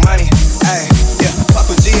and get some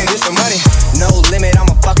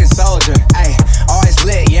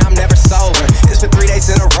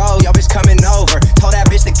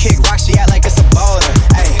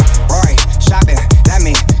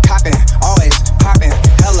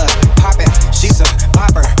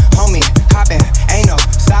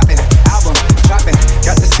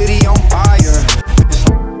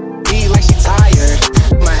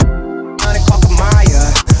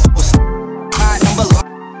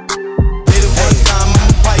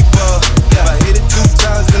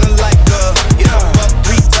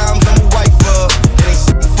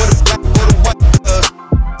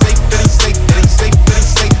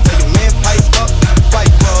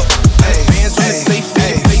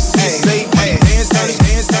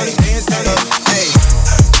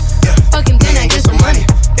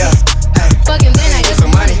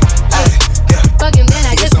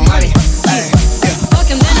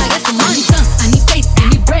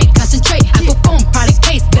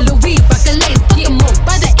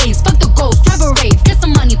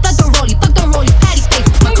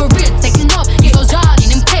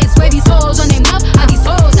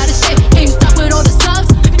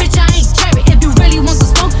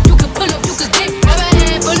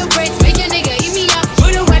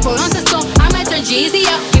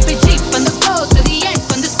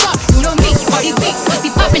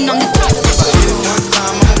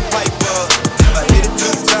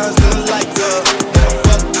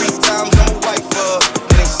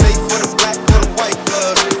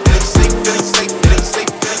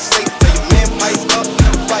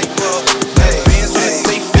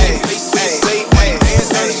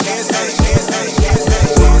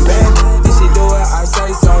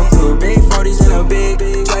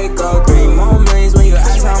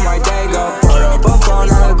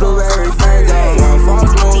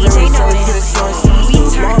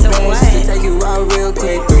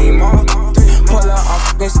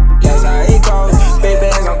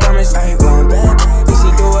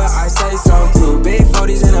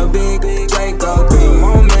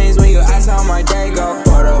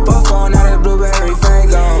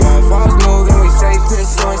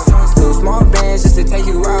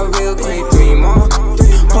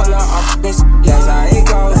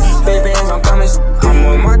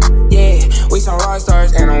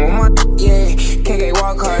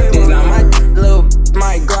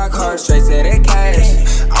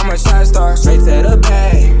to the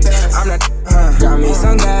bag. I'm not, got me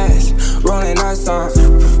some gas. Rolling up some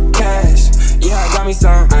cash. Yeah, I got me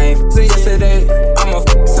some. I ain't to yesterday. I'm a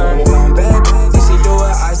some. One bad bitch, she do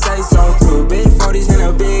what I say so. 2 big 40s and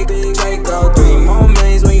a big Draco. 3 more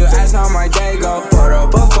millions when you ask how my day go. Put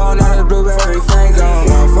up a phone, not a blueberry Franco.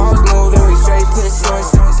 One false move and we straight piss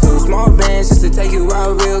shorts. 2 small bands just to take you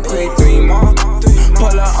out real quick. 3 more.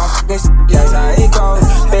 Pull up on fucking shit, that's how it goes.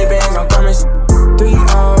 Big bands, I'm coming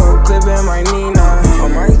 3-0, clipping my Nina.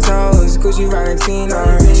 On my toes, Gucci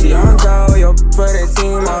Valentina. She on go, yo, for the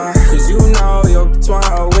team, cause you know your bitch want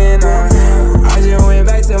a winner. I just went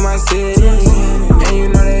back to my city, and you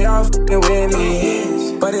know they all fucking with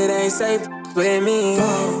me. But it ain't safe with me.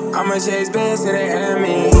 I'ma chase bands to the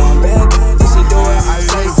enemy. One bad bitch, she do what I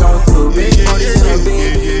say so. 2 big 40s and a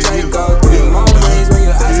big Draco. 3 more ways when you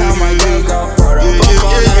ask how my day go. Put up a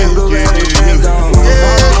phone, not a blueberry Franco.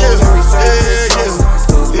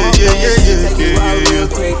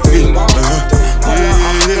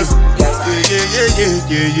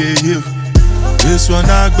 This one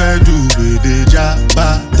I do with the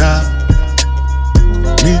jabata.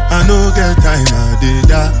 Me, I no get time, I did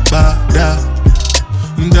da.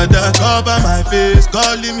 Dada cover my face,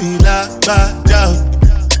 calling me la ba down.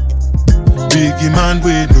 Biggie man,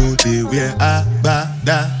 we know they wear a ba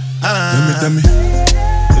da. Tell me,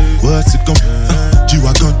 what's it come?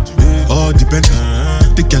 G-Wagon, all the Bentley,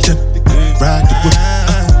 the girl them, ride the whip.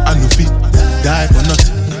 I no fit, die for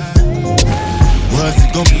nothing. What's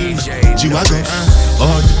it gon' be? G-Wagon,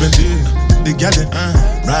 all the Bentley, the girl them,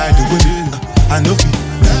 ride the whip. I no fit,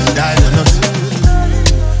 die for nothing.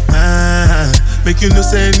 Make you no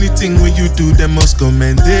say anything when you do, they must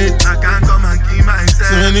commend it. I can't come and keep myself.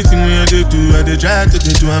 So anything when you do, I dey try to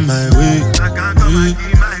do on my way. I can't come and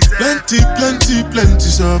keep myself. Plenty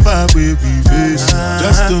suffer we face.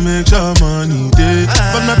 Just to make sure money day.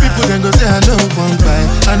 But my people then go say I know one buy,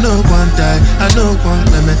 I know one die, I know one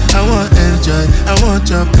meme. I want enjoy, I want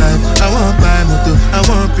job life, I want buy motor, I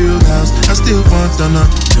want build house, I still want to know.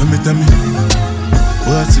 Tell me,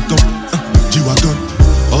 what's it gon' G-Wagon,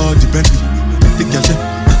 all the Bentley, the girl them,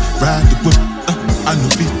 ride the whip. I no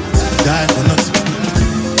fit, die for nothing.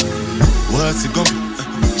 What's it gon'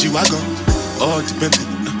 G-Wagon, all the Bentley,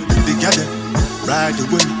 the girl them, ride the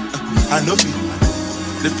whip. I no fit,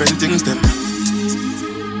 different things them.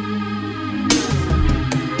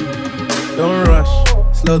 Don't rush,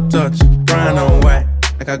 slow touch, brown and white.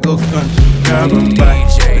 Like I go country, grab and buy.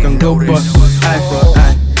 They can go bust, eye for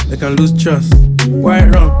eye. They can lose trust. White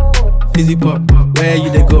rum, fizzy pop. Where you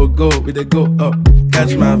they go, we they go up.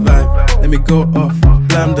 Catch my vibe, let me go off.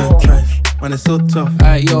 Blam the trash, man it's so tough.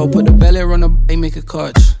 Alright yo, put the belly on the bay, make a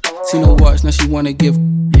catch. See no watch, now she wanna give.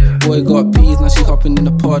 Boy got peas, now she hopping in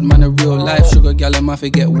the pod. Man a real life sugar gal, I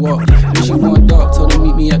forget what. When she want dark, told her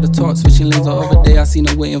meet me at the top. Switching lanes the other day, I seen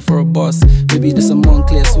her waiting for a boss. Maybe this a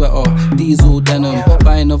Moncler sweater, diesel denim.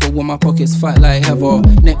 Buy another one, my pockets fat like heather.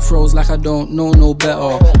 Neck froze like I don't know no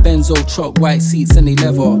better. Benzo truck, white seats and they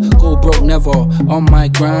leather. Go broke never, on my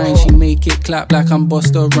grind. She make it clap like I'm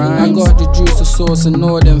Busta Rhymes. I got the juice, the sauce and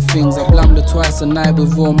all them things. I blammed her twice a night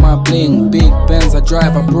with all my bling. Big Benz I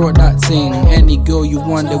drive, I brought that thing. Any girl you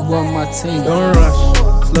want, they want my team. Don't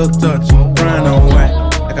rush, slow touch, brown and white.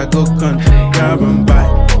 Like I go country, grab and buy.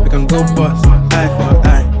 We can go bust, eye for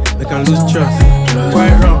eye. We can lose trust.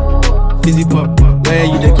 White rum, fizzy pop. Where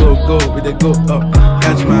you they go, we they go up.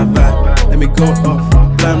 Catch my vibe, let me go off.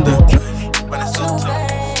 Blam the trash, man it's so tough.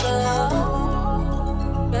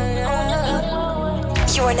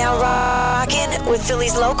 You are now rocking with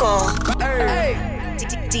Philly's local.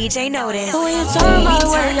 DJ Notice. When you turn my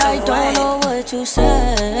way, I don't know what to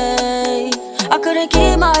say. I couldn't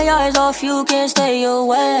keep my eyes off you, can't stay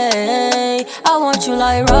away. I want you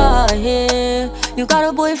like right here. You got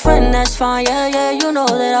a boyfriend, that's fine, yeah. You know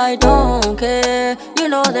that I don't care. You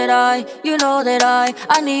know that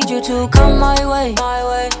I need you to come my way.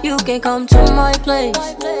 You can come to my place.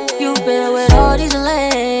 You've been with all these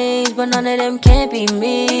lanes, but none of them can't be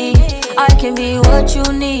me. I can be what you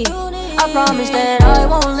need. I promise that I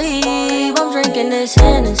won't leave. I'm drinking this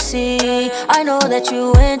Hennessy. I know that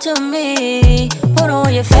you into me. Put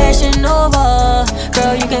on your Fashion Nova.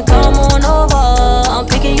 Girl, you can come on over. I'm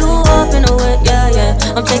picking you up in the whip, yeah.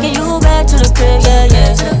 I'm taking you back to the crib, yeah.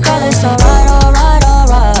 Girl, it's alright.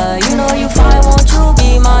 You know you fine, won't you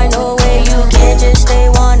be mine? No way, you can't just stay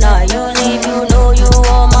one night. You leave, you know you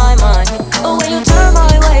on my mind. But when you turn my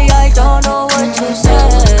way, I don't know what to say.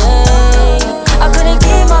 I couldn't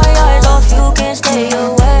keep my eyes off you, can't stay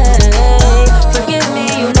away. Forgive me,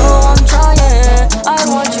 you know I'm trying. I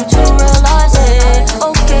want you to realize it.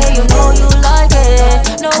 Okay, you know you like it.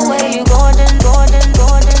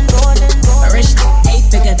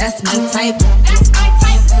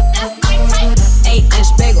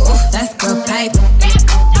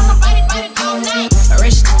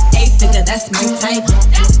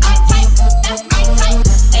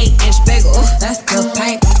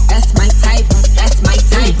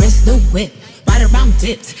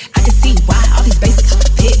 dipped. I can see why all these basic hoes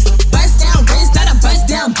pissed. Bust down, wrist, not a bust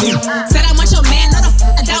down bitch. Said I want your man, not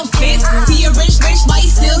a doubt fist. See a rich, why he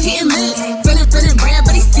still hitting lips? Feeling rare,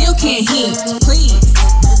 but he still can't hit. Please,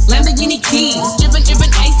 Lamborghini keys, drippin'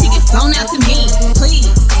 ice, he get flown out to me. Please,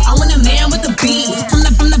 I want a man with a beat. From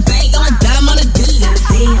the bay, going dumb on the D.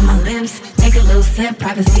 See on my lips, take a little sip,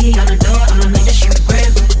 privacy on the door, I'ma make the shit grip.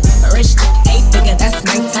 A rich 8-figure, that's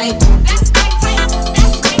my type. That's my type.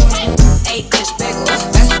 8-inch bagel, that's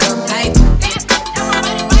the type.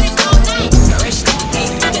 A rich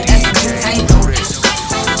 8-figure, that's my type.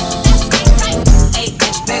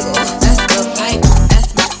 8-inch bagel, that's the type.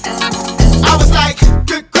 I was like,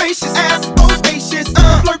 good gracious, ass bodacious,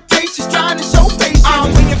 flirtatious, trying to show patience.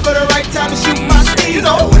 I'm waiting for the right time to shoot my steez. You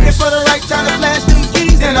know, waiting for the right time to flash them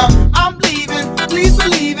keys. And I'm leaving, please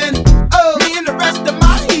believe in me and the rest of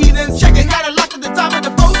my heathens. Checking out a lock at the top of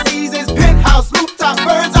the Four Seasons. Penthouse, rooftop,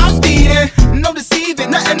 birds I'm feeding. No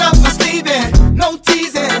deceiving, nothing up my sleeving. No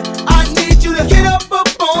teasing, I need you to get up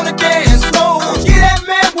on the dance floor. Get that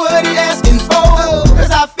man what he asking for.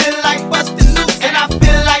 Cause I feel like busting loose and I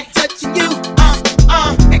feel like touching you.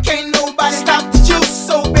 And can't nobody stop the juice.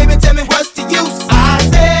 So baby, tell me what's the use? I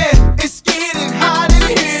said it's getting hot in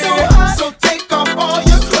here, so take off all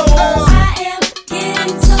your clothes. I am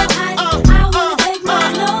getting so hot, I wanna take my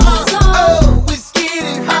clothes off. Oh, it's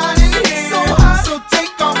getting hot in here, so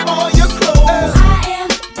take off all your clothes. I am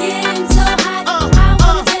getting so hot, I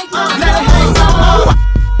wanna take my clothes off.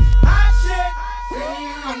 Hot shit,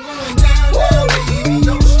 I'm going down, baby.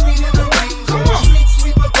 No street in the rain, come on. Street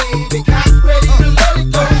sweeper, baby, got ready to let it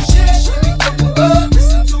go.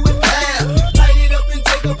 Listen to it now, light it up and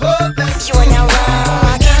take a puff. You are now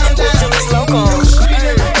rocking with Philly's local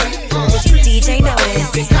DJ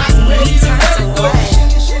Notice. We turn to what?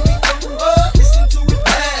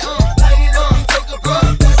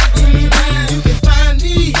 You can find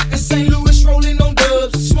me in St. Louis rolling on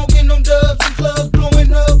dubs, smoking on dubs in clubs,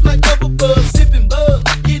 blowing up like bubble bubs, sipping bub,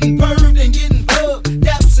 getting perved and getting pubbed,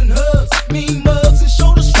 daps and hugs, mean mugs and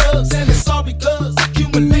shoulder shrugs, and it's all because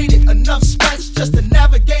accumulated enough scratch just to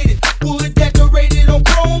navigate it. Wood decorated on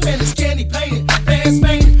chrome and it's candy painted, fans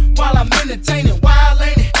fainted while I'm entertaining. Wild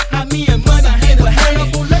ain't it? Not me and money hand in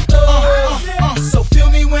hand. So feel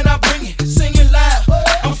me when I bring it, sing it loud.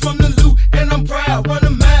 I'm from the loot and I'm proud, run a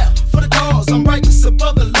mile for the cause. I'm righteous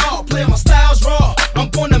above the law, playing my styles raw. I'm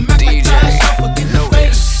gonna make like ties, I forget the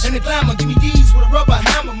face and the glamour. Give me these with a rubber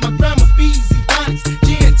hammer. My grandma bees, ebonics,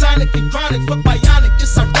 gin, tonic, and chronic. Fuck bionic,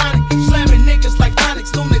 it's ironic. Slamming niggas like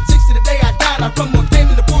tonics, lunatics to the day I died. I run more game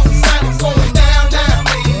than the bulls and silence. Going down, down,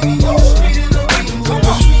 baby. Go straight in the rain, come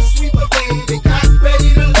on. Street sweeper, baby, got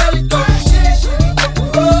ready to let it go.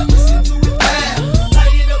 Listen to it now,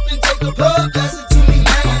 light it up and take a puff. Listen to me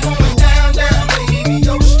now, going down, down, baby.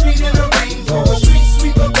 Go street in the rain, go street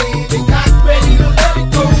sweeper, baby, got ready to let it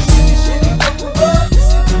go. Listen to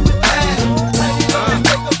it now, light it up and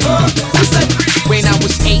take a puff. When I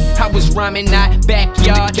was 8, I was rhyming, not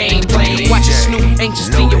backyard gameplay. Watching Snoop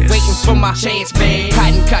anxiously waiting for my chance, man.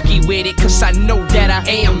 Hiding cocky with it, cause I know that I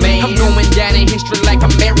am, man. I'm going down in history like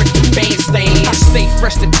American Bandstand. I stay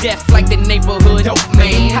fresh to death like the neighborhood dope,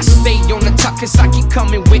 man. I stay on the top cause I keep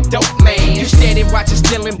coming with dope, man. You steady watching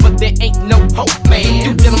stealing, but there ain't no hope, man.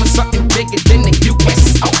 You dealing with something bigger than the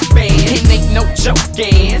USO band. It ain't no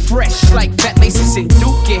joking. Fresh like Fat Laces and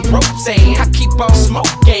Duke and Roseanne. I keep on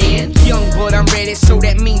smoking. Young, but I'm ready, so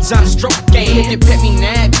that means I'm stroking. If you pet me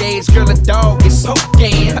nowadays, girl, a dog is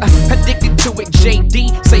soaking. Addicted to it,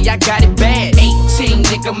 JD, say I got it bad. 18,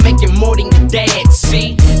 nigga, making more than your dad.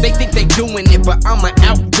 See, they think they doing it, but I'ma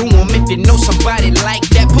outdo them. If you know somebody like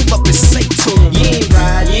that, pull up and say to them. You ain't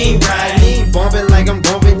ride, you ain't bumping like I'm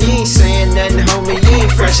bumping. You ain't saying nothing, homie, you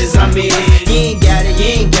ain't fresh as I'm in. You ain't got it,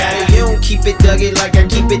 you don't keep it duggy like I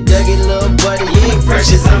keep it duggy, little buddy. You ain't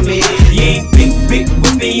fresh as I'm in. You ain't big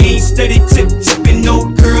with me, you ain't steady tipping, no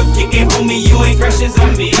girl kicking, homie, you ain't fresh as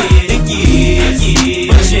I'm in. Yeah,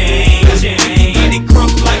 but you ain't get it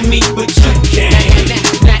crunk like me, but you can't.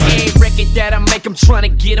 Now every record that I make, I'm trying to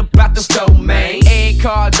get about the stove, man. Every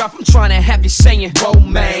car drop, I'm trying to have you saying, whoa,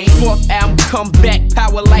 man. Fourth album, come back,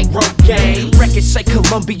 power like Rogaine. Records say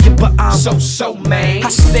Columbia, but I'm so, man. I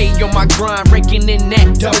stay on my grind, raking in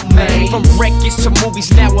that dough, man. From records to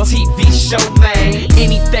movies, now a TV show, man.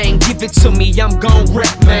 Anything, give it to me, I'm gon'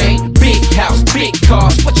 rep, man. Big house, big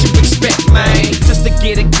cars, what you expect, man? Just to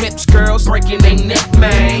get a glimpse, girls breaking they neck,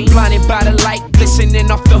 man. Blinded by the light, glistening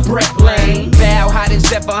off the breath lane. Bow hot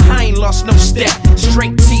as ever, I ain't lost no step.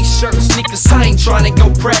 Straight t-shirts, sneakers, I ain't tryna go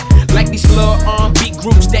prep. Like these little R&B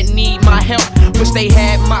groups that need my help. Wish they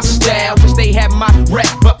had my style, wish they had my rep.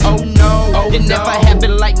 But oh no, you never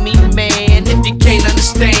happen like me, man. If you can't understand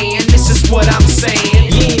saying?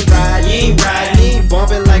 You ain't ride, you ain't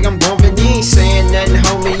bumping like I'm bumping. You ain't saying nothing,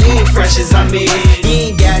 homie. You ain't fresh as I'm in. You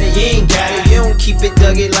ain't got it. You don't keep it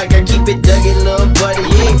duggy like I keep it duggy, little buddy.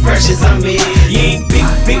 You ain't fresh as I'm in. You ain't big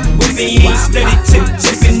whipping, you ain't steady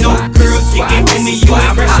tipping. No girls kicking, homie. You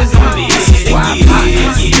ain't fresh as I'm in. This is why I'm hot.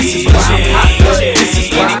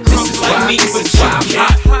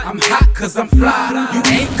 I'm hot cause I'm fly. You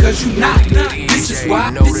ain't cause you not. This is why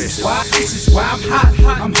I'm hot.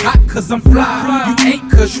 I'm hot cause I'm fly. You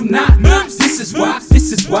ain't cause you not. This is why I'm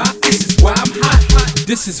hot.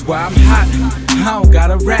 This is why I'm hot. I don't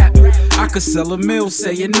gotta rap. I could sell a mill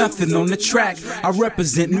saying nothing on the track. I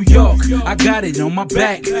represent New York. I got it on my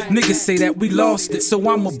back. Niggas say that we lost it, so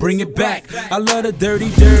I'ma bring it back. I love the dirty,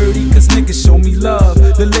 cause niggas show me love.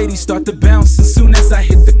 The ladies start to bounce as soon as I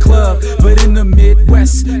hit the club. But in the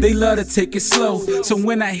Midwest, they love to take it slow. So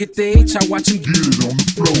when I hit the H, I watch them get it on the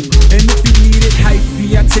floor. And if you need it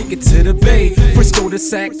hyphy, I take it to the Bay. Frisco to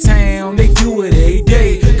Sacktown, they do it every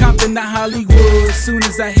day. Compton to Hollywood, soon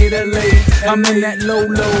as I hit LA, I'm in that low,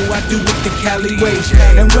 I do it the Cali way.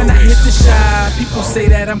 And when I hit the Shy, people say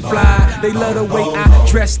that I'm fly. They love the way I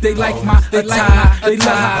dress, they like my attire. They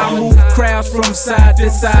love how I move crowds from side to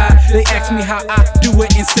side. They ask me how I do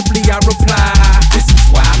it, and simply I reply, this is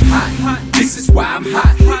why I'm hot. This is why I'm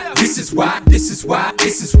hot. This is why I'm hot.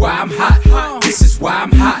 This is why I'm hot. This is why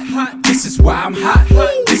I'm hot. This is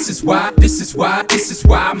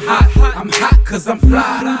why I'm hot. I'm hot cause I'm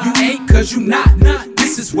fly. You ain't cause you not.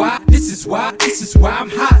 This is why I'm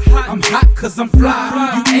hot. I'm hot cause I'm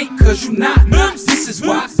fly. You ain't cause you not. This is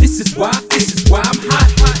why I'm hot.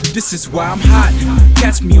 This is why I'm hot.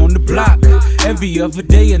 Catch me on the block. Every other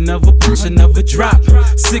day another push, another drop.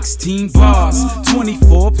 16 bars,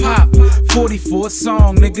 24 pop, 44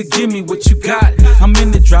 song. Nigga, give me what you got. I'm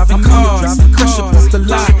in the driving cars, pressure off the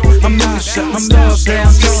lot. I'm in the shut my love down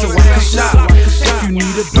just so I can shop. If you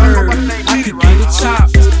need a bird, I could get it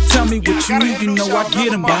chopped. Tell me what you need, you know I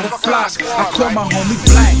get them by the flock. I call my homie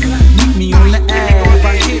Black, meet me on the Ave.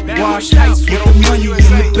 I hit wash nights with the money in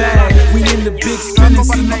the bag. We in the big spinning,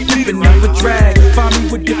 see my pimpin' never drag. Find me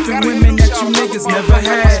with different women that you niggas never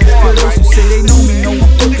had. For those who say they know me, know I'm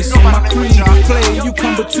focused on my queen. Play, you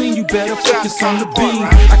come between, you better focus on the beam.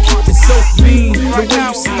 I keep it so mean, the way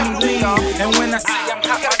you see me lean. And when I say I'm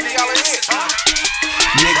hot, my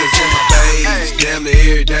niggas in my face, damn near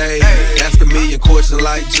every day. Ask a million questions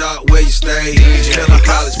like Jock, where you stay? Tell them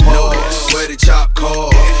college boys, where they chop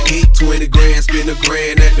cars. Eat 20 grand, spend a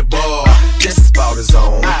grand at the bar. Just about his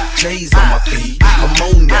own, J's on my feet. I'm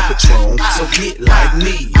on that Patron, so get like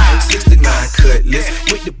me. 69 Cutlass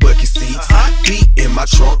with the bucket seats. Beat in my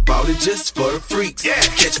trunk, bought it just for the freaks.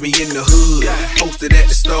 Catch me in the hood, posted at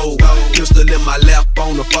the stove. Pistol in my lap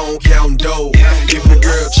on the phone, counting dough. If a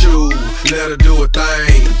girl choose, let her do a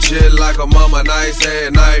thing. Just like a mama, nice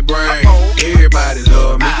head, night brain. Everybody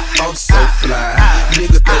love me, I'm so fly.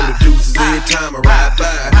 Niggas throw the deuces every time I ride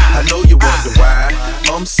by. I know you wonder why,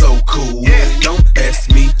 I'm so cool. Don't ask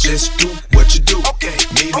me, just do what you do.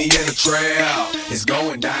 Meet me in the trail, it's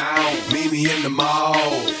going down. Meet me in the mall,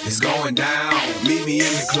 it's going down. Meet me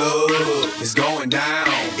in the club, it's going down.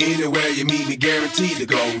 Anywhere you meet me, guaranteed to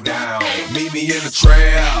go down. Meet me in the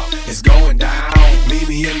trail, it's going down. Meet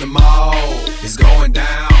me in the mall, it's going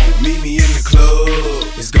down. Meet me in the club,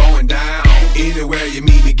 it's going down. Anywhere you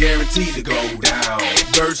meet me, guaranteed to go down.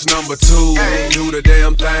 Verse number 2, do the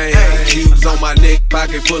damn thing. Cubes on my neck,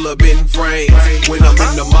 pocket full of bitten frames. When I'm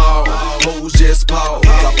in the mall, hoes just pause.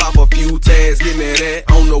 I pop a few tags, give me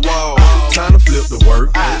that on the wall. Time to flip the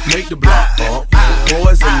work, make the block bump.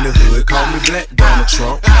 Boys in the hood, call me Black Donald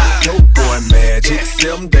Trump. Dope boy magic,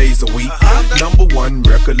 7 days a week. Number 1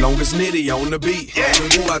 record, longest nitty on the beat.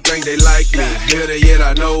 Ooh, I think they like me, better yet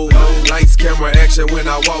I know. Lights, camera, action when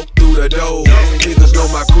I walk through the door. Niggas know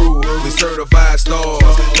my crew, we certified stars.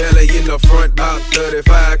 Belly in the front, about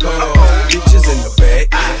 35 cars. Bitches in the back,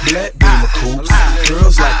 black beamer coupes.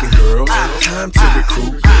 Girls liking girls, time to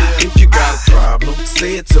recruit. If you got a problem,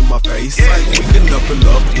 say it to my face. We can knuckle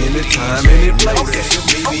up anytime, any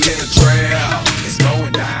place. Meet me in the trail, it's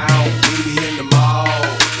going down. Meet me in the mall,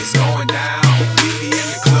 it's going down. Meet me in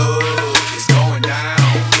the club, it's going down.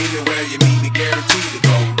 Anywhere you meet me, guaranteed to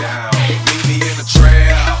go down. Meet me in the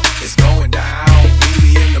trail, it's going down. Meet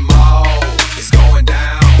me in the mall, it's going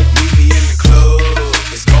down. Meet me in the club,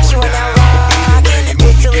 it's going down. Anywhere you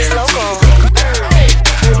meet me, guaranteed to go down.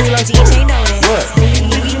 DJ Notice. What?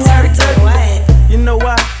 You heard what? You know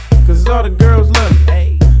why? Cause all the girls love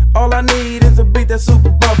me. All I need is a beat that's super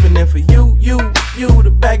bumpin'. And for you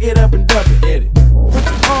to back it up and dump it. Get it. Put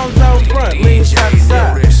your arms out front, lean side to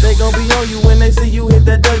side. They gon' be on you when they see you hit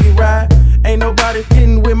that Dougie ride. Ain't nobody Everybody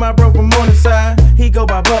getting with my bro from Morningside. He go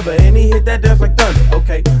by Bubba and he hit that dance like thunder.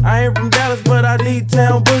 Okay, I ain't from Dallas, but I need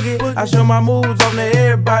town boogie. I show my moves on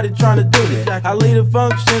there, everybody tryna do me. I lead the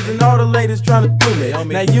functions and all the ladies tryna do me.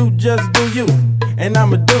 Now you just do you, and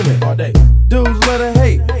I'ma do me all day. Dudes love to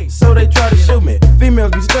hate, so they try to shoot me.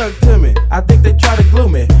 Females be stuck to me, I think they try to glue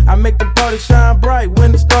me. I make the party shine bright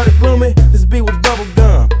when it started gloomy. This beat was bubble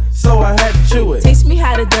gum, so I had to chew it. Taste me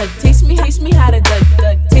how to duck, taste me how to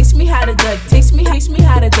duck, taste me how to duck, taste me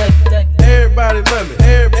how to duck. Everybody love me,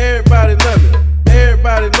 everybody love me,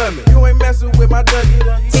 everybody love me. You ain't messing with my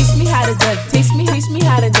Dougie. Taste me how to duck, taste me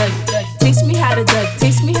how to duck, taste me how to duck,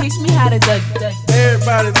 taste me how to duck.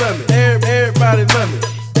 Everybody love me, everybody love me,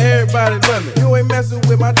 everybody love me. You ain't messing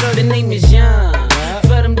with my Dougie. The name is Young.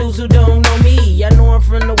 For them dudes who don't know me, I know I'm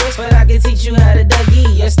from the West, but I can teach you how to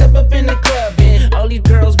Dougie. I step up in the club and all these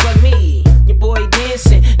girls bug me. Your boy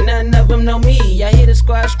dancing, none of them know me. I hear the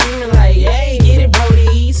squad screaming like, hey, get it,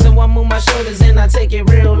 Brody. So I move my shoulders and I take it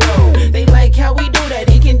real low. They like how we do that,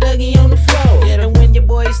 he can Dougie on the floor. Yeah, and when your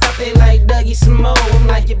boys stop, they like Dougie some more. I'm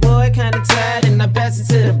like, your boy kinda tired, and I pass it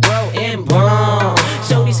to the bro. And boom,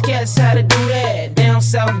 show these cats how to do that. Down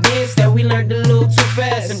south dance that we learned a little too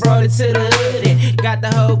fast and brought it to the hood and got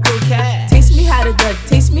the whole crew cat. Taste me how to duck,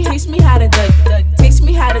 taste me how to duck, taste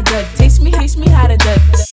me how to duck, taste me how to duck.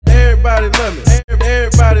 Everybody love me,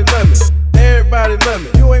 everybody love me, everybody love me.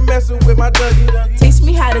 You ain't messing with my Dougie. Taste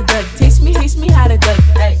me how to duck, taste me how to duck,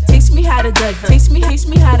 taste me how to duck, taste me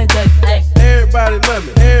how to duck. Everybody love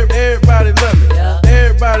me, everybody love me,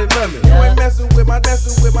 everybody love me. You ain't messing with my,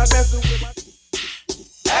 messing with my, messing with my.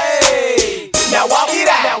 Hey, now walk it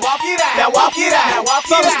out, now walk it out, now walk it out, now walk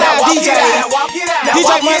it out, now walk it out, now walk it out,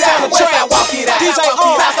 DJ Money on the track, walk it out, DJ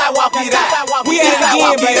Southside walk it out, we at it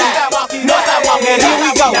again, baby. Northside walk it out, here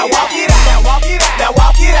we go. Now walk it out, now walk it out, now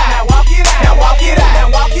walk it out, now walk it out, now walk it out, now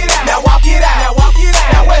walk it out, now walk it out, now walk it out,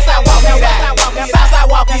 now Westside walk it out, Southside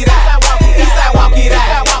walk it out, Eastside walk it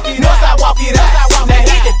out, Northside walk it out. Now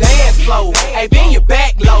hit the dance floor, hey, bend your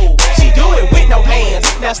back low. She do it with no hands.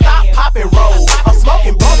 Now stop, pop and roll. I'm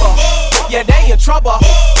smoking bubble. Yeah, they in trouble.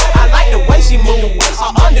 I like the way she move.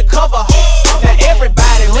 Undercover. Now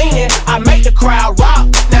everybody leaning. I make the crowd rock.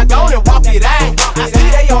 Now go and walk it out. I see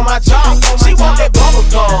they on my job. She want that bubble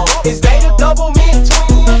gum. Is they the double mint?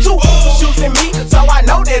 Two shooting me, so I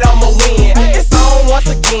know that I'ma win. It's on once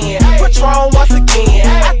again. Patron once again.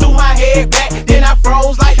 I threw my head back, then I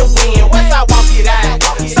froze like the wind. Westside walk it out.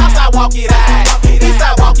 Southside walk it out.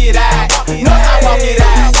 Eastside walk it out. Northside walk it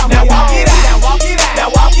out. Now walk it out. Now walk it out. Now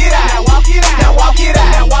walk it out. Now walk it out. Now walk it out.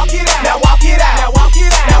 Now walk it out. Now walk it out. Now walk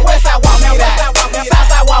it out. Now Westside walk it out.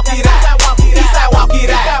 Southside walk it out. Eastside walk it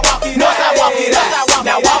out. Northside walk it out.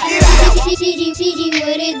 Now walk it out. TG,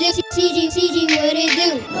 what it do? TG, what it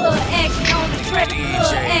do? Little action on the track.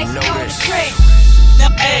 Little action on the track.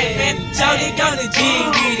 Hey, Jody gonna G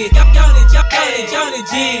with it. Gonna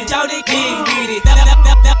G Jody G with it.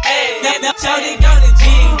 Hey, Jody gonna G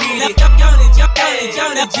with it.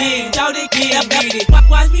 Gonna G Jody G with it.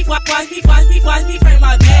 Watch me frame my bad man. Watch me frame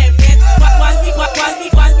my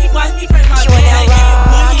bad man.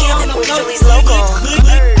 Boogie on the floor, boogie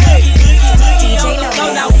on the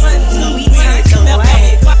floor. Now 1, 2, we turn it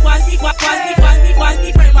away. Watch me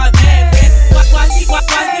frame my bad man.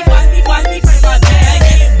 Watch me frame my bad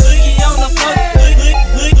man. Boogie on the floor,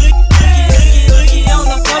 boogie on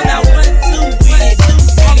the floor. Now 1, 2, with it.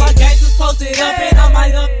 All my gangsters posted up and all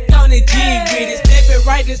my up on the G with it. Step it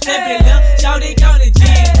right and step it left. Shout it on the G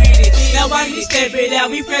with it. Now watch me step it out.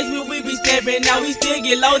 We fresh when we be stepping out. We still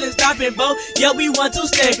get low and stop and vote. Yeah, we want to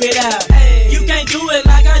step it out. You can't do it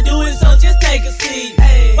like I do it, so just take a seat.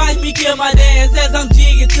 Watch me kill my dance as I'm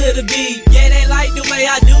jigging to the beat. Yeah, they like the way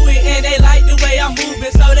I do it and they like the way I'm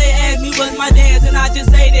moving. So they ask me what's my dance and I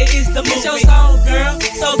just say that it's the movement. It's your song, girl,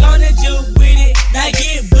 so gonna juke with it. Now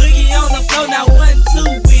get boogie on the floor, now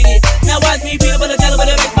 1, 2 with it. Now watch me beat up on the jello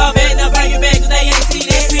with a baseball bat. Now bring it back cause they ain't seen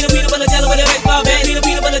it. Beat up on the jello with a baseball bat. Beat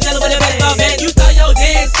up on the jello with a baseball bat. You thought your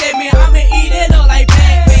dance set me, I'ma eat it up like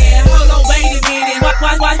Pac-Man. Hold on, wait a minute.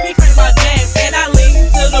 Watch me frame my dance. And I lean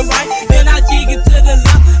to the right, then I jig it to the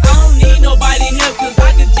left. I don't need nobody help cause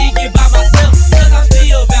I can jig it by myself. Cause I'm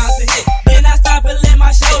still bouncing. Then I stop and let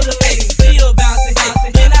my shoulder lay. Still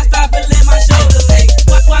bouncing. Then I stop and let my shoulder lay.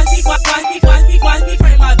 Watch me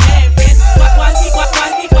frame my dance.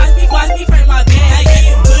 Watch me frame my dance.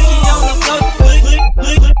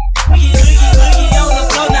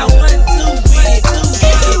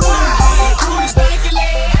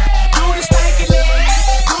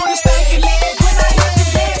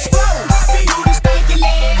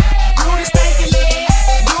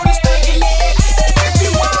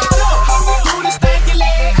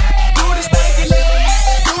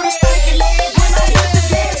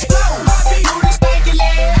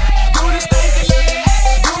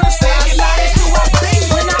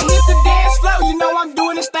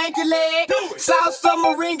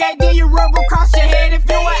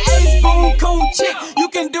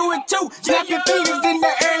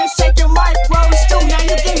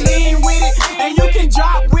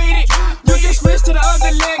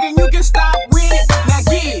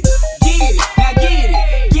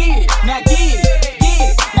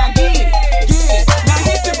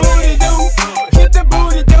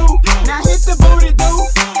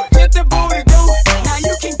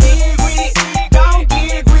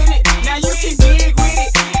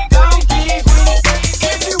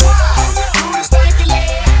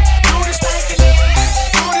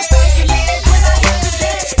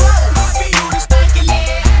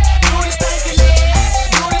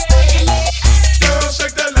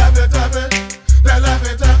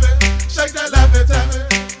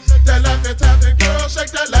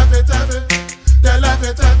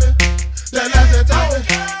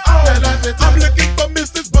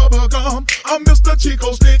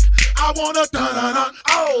 Chico stick. I wanna dun-dun-dun,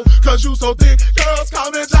 oh, cause you so thick. Girls call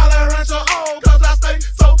me Jolly Rancher, oh, cause I stay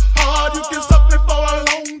so hard. You can suck me for a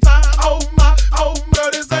long time. Oh my,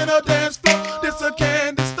 this ain't a dance floor, this a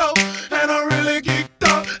candy store. And I'm really geeked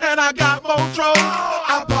up, and I got more trouble.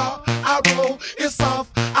 I pop, I roll, it's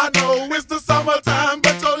soft. I know it's the summertime,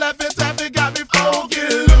 but your laughing taffy got me full. Get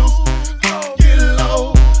loose, get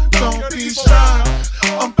low, don't be shy.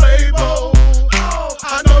 I'm Playboy.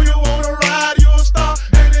 I know you wanna ride, you a star,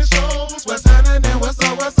 and it shows. What's happening? What's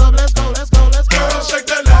up? Let's go, let's go, let's go. Girl, shake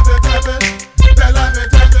that laughing taffy, that laughing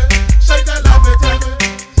taffy, shake that laughing taffy,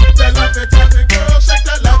 that laughing taffy. Girl, shake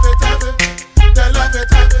that laughing taffy, that laughing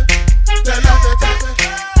taffy, that laughing taffy,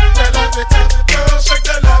 that laughing taffy. Girl, shake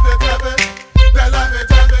that laughing taffy, that laughing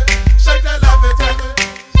taffy, shake that laughing taffy,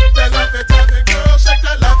 that laughing taffy. Girl, shake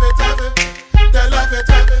that laughing taffy, that laughing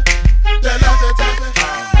taffy, that laughing taffy.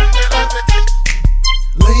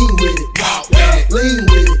 Lean with it, walk with it, lean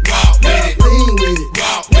with it, walk with it, lean with it,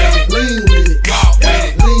 walk with it, lean with it, walk with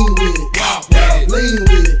it, lean with it, walk with it, lean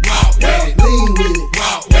with it, walk with it, lean with it,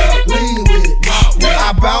 walk with it, lean with it, walk with it.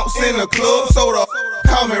 I bounce in the club, so the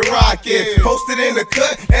call me Rocket. Posted in the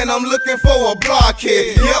cut, and I'm looking for a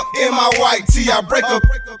blockhead. Yep, in my white tee, I break a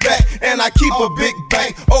back, and I keep a big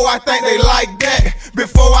bank. Oh, I think they like that.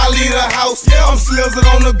 Before I leave the house, yeah, I'm slizzing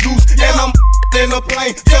on the goose, and I'm in a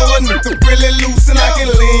plane, so a nigga really loose, and I can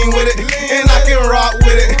lean with it, and I can rock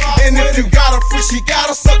with it. And if you got a free, she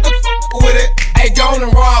gotta suck the with it. Hey, go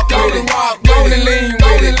and rock with it, go and lean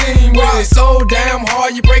with it. So damn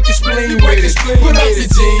hard, you break your spleen with it. Put up your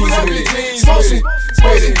jeans with it, smoke some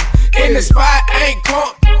with it. In the spot, ain't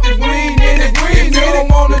crunk. If we ain't in it, if you don't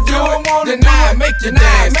wanna do it, deny, make your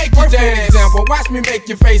dance. Perfect example, watch me make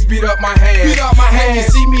your face beat up my hand. When you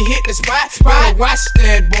see me hit the spot, better watch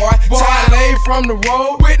that boy. Charlie from the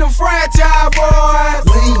road with them franchise boys.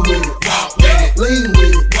 Lean with it, walk with it, lean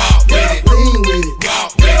with it, walk with it,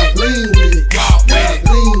 lean with it, walk with it,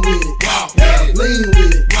 lean with it, walk with it, lean with it, walk with it, lean with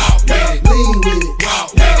it, walk with it, lean with it,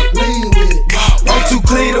 walk with it, lean with it, walk with it. I'm too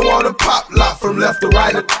clean to wanna pop lock from left to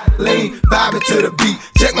right. Lean, vibing to the beat,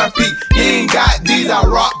 check my feet. You ain't got these, I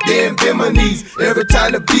rock, then bend my knees. Every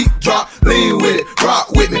time the beat drop, lean with it,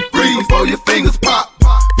 rock with me, freeze before your fingers pop.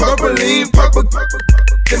 Purple lean, purple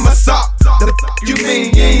in my sock. The you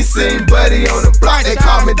mean you ain't seen Buddy on the block? They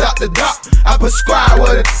call me Dr. Doc. I prescribe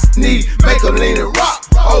what it need, make them lean and rock.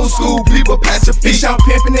 Old school people patch your feet. I'm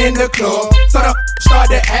pimping in the club, so the start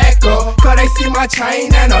to act up. Cause they see my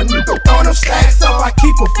chain and a nigga throwing them stacks up. I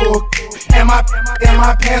keep a full and my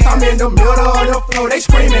pants, I'm in the middle of the floor, they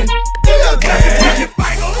screaming. Do your fingers,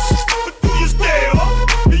 do your style.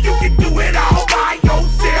 You can do it all by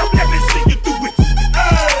yourself. Let me see you do it.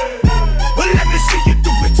 Let me see you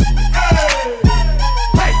do it.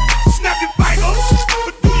 Hey, snap your fingers,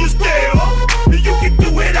 do your style. You can do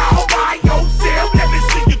it all by yourself. Let me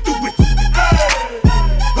see you do it.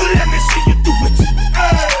 Let me see you do it.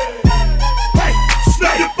 Hey,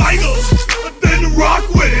 snap your fingers, then rock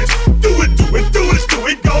with it. Do it, do it, do it, do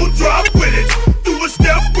it. Don't drop with it. Do a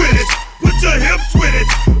step with it. Put your hips with it.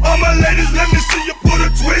 All my ladies, let me see you put a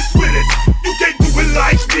twist with it. You can't do it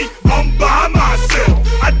like me, I'm by myself.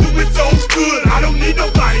 I do it so good, I don't need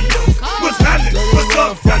nobody else. What's happening? What's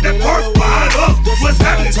up? Got that perk fired up. What's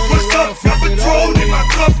happening? What's up? Got Patron in my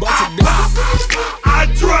cup. I pop, I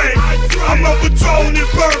drink. I'm a Patron and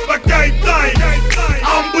perk, I can't think.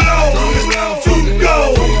 I'm blown, to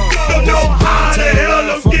go. Don't know how the hell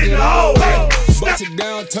I'm getting home. Bust it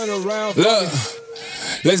down, turn around. Look.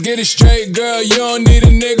 Let's get it straight, girl, you don't need a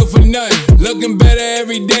nigga for nothing. Looking better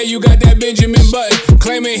every day, you got that Benjamin Button.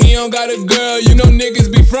 Claiming he don't got a girl, you know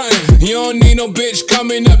niggas be frontin'. You don't need no bitch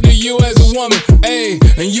coming up to you as a woman. Ayy,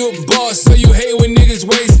 and you a boss, so you hate when niggas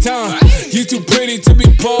waste time. You too pretty to be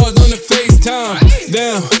paused on the FaceTime.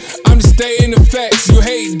 Damn, I'm just stating the facts. You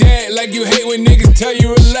hate that like you hate when niggas tell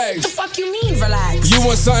you relax. The fuck you mean relax? You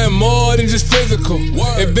want something more than just physical.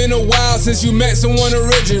 It been a while since you met someone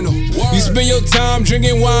original. You spend your time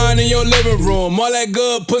drinking wine in your living room. All that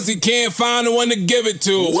good pussy can't find the one to give it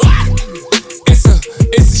to. It's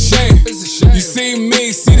a shame. You see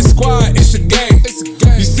me, see the squad, it's a game.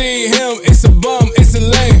 You see him, it's a bum, it's a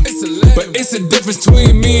lame. But it's a difference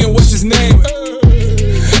between me and what's his name.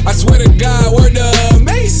 I swear to God, word the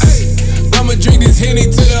mace. I'ma drink this Henny to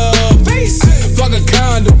the face. Fuck a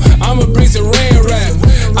condom, I'ma bring some rain rap.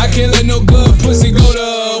 I can't let no good pussy go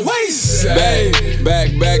to waste.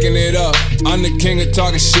 Backing it up. I'm the king of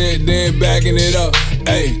talking shit, then backing it up.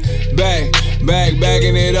 Ayy,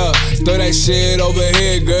 backing it up. Throw that shit over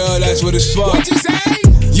here, girl, that's what it's for. What you say?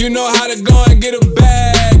 You know how to go and get a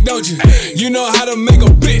bag, don't you? You know how to make a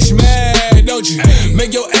bitch mad, don't you?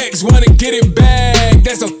 Make your ex wanna get it back,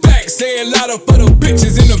 that's a fact. Say a lot of for the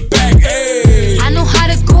bitches in the back, ayy. I know how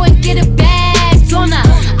to go and get a bag, don't I?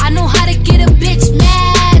 I know how to get a bitch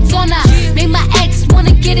mad, don't I? Make my ex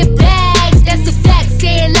wanna get it back, that's a fact.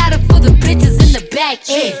 Say a lot of for the bitches in the back,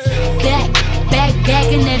 ayy.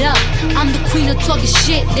 Backing it up. I'm the queen of talking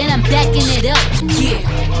shit, then I'm backing it up.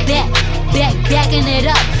 Yeah, backing it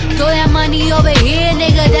up. Throw that money over here,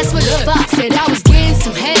 nigga, that's what the fuck. Said I was getting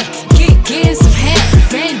some head, getting some head.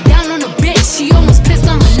 Ran down on a bitch, she almost pissed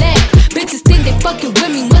on her leg. Bitches think they fucking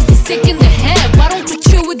with me, must be sick in the head. Why don't you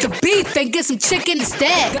chill with the beef and get some chicken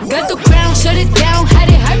instead? Got the crown, shut it down, had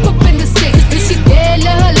it hype up in the six. If she dead,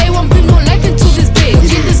 let her lay, won't bring no life into this bitch.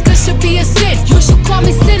 Yeah, this girl should be a sin, you should call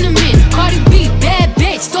me Cinnamon. Cardi B, bad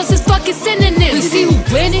bitch, those is fucking synonyms. We see who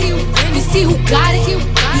winning, we see who got it. You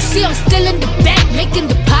see I'm still in the back making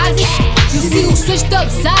deposits. You see who switched up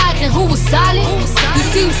sides and who was solid. You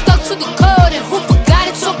see who stuck to the code and who forgot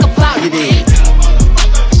it. Talk about it.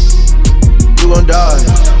 You gon' die.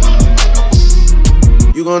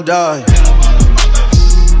 You gon' die.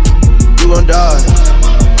 You gon' die.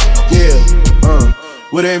 Yeah,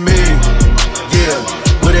 what they mean? Yeah,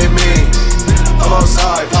 what they mean? I'm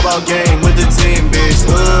outside, pop out game with the team, bitch.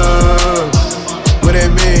 What they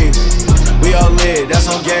mean? We all lit, that's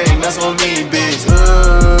on gang, that's on me, bitch.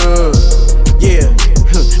 Yeah,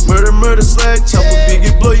 murder slash, chopper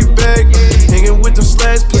biggie, blow you back. Hanging with them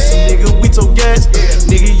slash, pussy nigga, we told gas.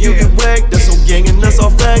 Nigga, you get whacked, that's on gang and that's all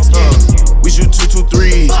facts. We shoot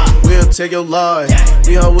 2-2-3, we'll take your life.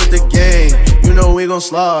 We all with the gang, you know we gon'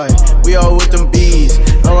 slide. We all with them bees,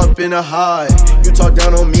 all up in the high. You talk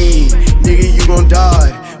down on me, nigga, you gon'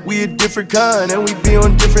 die. We a different kind and we be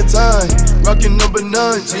on different time. Rockin' number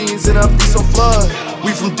 9 jeans and I be so fly.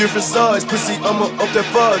 We from different sides, pussy, I'ma up that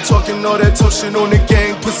fire. Talking all that tough shit on the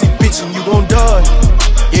gang, pussy bitch, and you gon' die.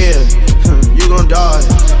 Yeah, you gon' die.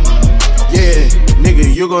 Yeah, nigga,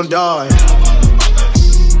 you gon' die.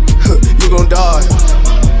 You gon' die.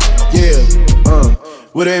 Yeah,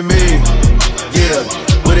 what they mean? Yeah,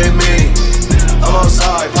 what they mean? I'm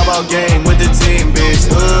outside, pop out gang with the team, bitch.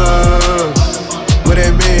 What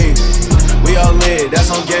they mean? We all lit, that's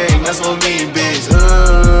on gang, that's on me, bitch.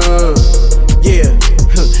 Yeah,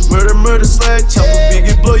 murder slash, chopper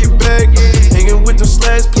biggie, blow you back. Hanging with them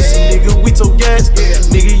slash, pussy nigga, we told gas.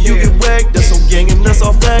 Nigga, you get whacked, that's on gang and that's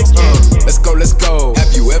all facts. Let's go.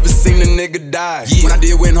 Have you ever seen a nigga die? Yeah. When I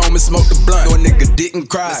did, went home and smoked the blunt. No, a nigga didn't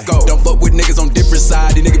cry. Let's go. Don't fuck with niggas on different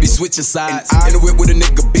sides. These niggas be switching sides. In the whip with a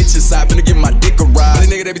nigga bitch inside. Finna give my dick a ride. All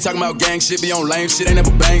these niggas, they be talking about gang shit, be on lame shit, ain't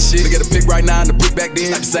never bang shit. Look at the pick right now and the pick back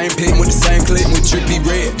then. Like the same pick, I'm with the same clip. I'm with Trippy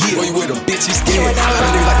Red. Yeah. Boy, you with a bitch, he scared. All these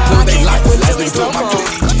niggas like to play they life. Last niggas play my clip.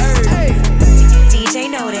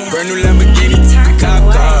 DJ Notice. Brand new Lamborghini, cop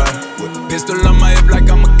car. With a pistol on my hip like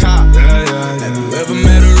I'm a cop. Have you ever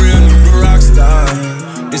met a real nigga rock star?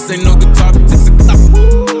 This ain't no guitar, this a clock.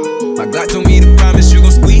 My Glock told me to promise you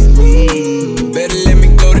gon' squeeze me. Better let me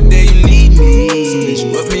go the day you need me. So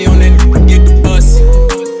bitch, put me on that get the bus.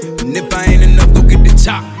 And if I ain't enough, go get the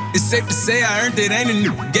chop. It's safe to say I earned it, ain't a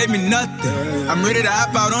nigga gave me nothing. I'm ready to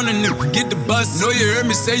hop out on a nigga, get the bus. Know you heard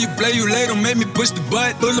me say you play, you late, don't make me push the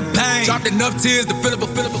butt. Full of pain, dropped enough tears to fill up a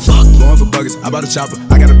fuck. Going for buggers, I bought a chopper.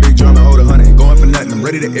 I got a big drum and hold 100. Going for nothing, I'm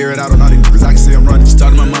ready to air it out on all these niggas. I can see I'm running. She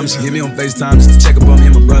talked to my mom, she hit me on FaceTime just to check up on me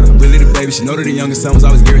and my brother. I'm really the baby, she know that the youngest son was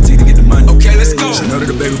always guaranteed to get the money. Okay, let's go. She know that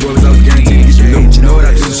the baby boy was always guaranteed to get the loot. She know what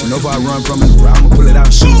I do, she know if I run from it, I'ma pull it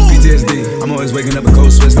out and shoot. PTSD, I'm always waking up in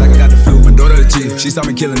cold sweats like I got the flu. My daughter a G, she saw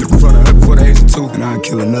me killing it in front of her before the age of 2. And I'd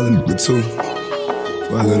kill another nigga too.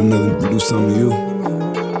 Before I let another nigga do something to you.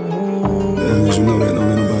 Yeah, cause you know that don't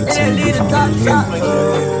let nobody tell you different.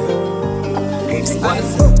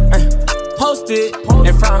 Posted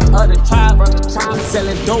in front of the tribe,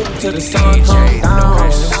 selling dope till the sun comes down.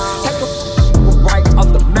 Take a right off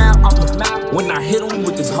the map, when I hit him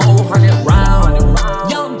with this whole 100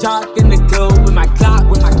 round. Young jock in the club with my clock.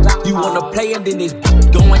 You wanna play and then it's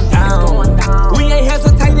going down. We ain't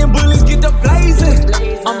hesitating, bullies get the blazing.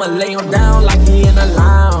 I'ma lay him down like he in a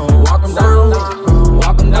lounge. Walk him down,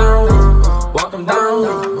 walk him down, walk him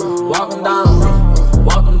down, walk him down,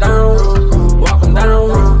 walk him down, walk him down,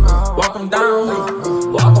 walk him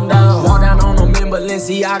down, walk him down. Walk down on them in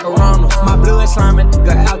Balenciaga Ronalds. My blood sliming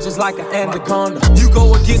nigga out just like an anaconda. You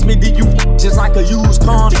go against me, then you just like a used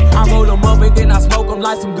condom. I roll them up and then I smoke them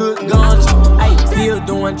like some good guns. Hey, still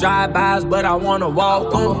doing drive-bys, but I wanna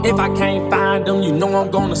walk them. If I can't find them, you know I'm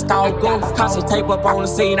gonna stalk them. Toss a tape up on the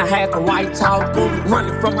scene, I had to white talk them.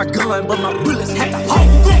 Running from my gun, but my bullets had to hold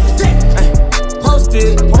them.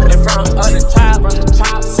 posted in front of the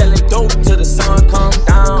trap, selling dope till the sun come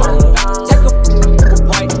down. Take a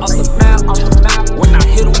right off the map, when I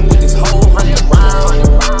hit 'em with this whole 100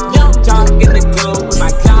 round. Young jock in the club with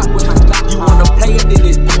my clock, you wanna play it, then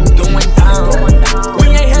it's going down. We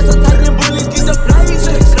ain't hesitating, bullies get the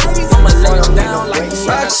blazing. I'ma lay 'em down like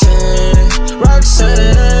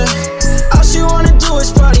Roxanne, all she wanna do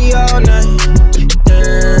is party all night.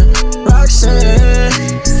 Roxanne,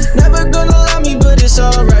 never gonna love me, but it's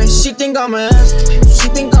alright. She think I'm a ass, she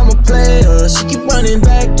think I'm a player. She keep running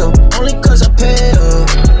back though, only cause I pay her.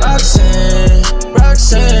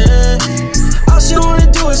 Roxanne, all she wanna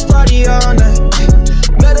do is party all night.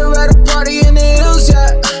 Met her at a party in the hills,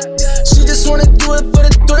 yeah. She just wanna do it for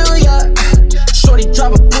the thrill, yeah. Shorty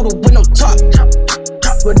drive a poodle with no top.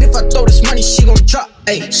 But if I throw this money, she gon' drop.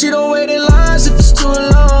 Ay. She don't wait in lines if it's too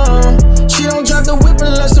long. She don't drive the whip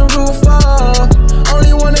unless the roof fall.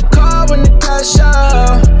 Only want a car when the cash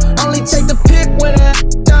out. Only take the pic when it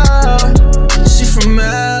down. She from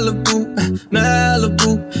Malibu.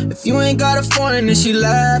 If you ain't got a foreign, then she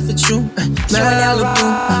laugh at you. Malibu.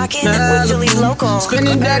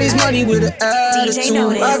 Spending daddy's money with an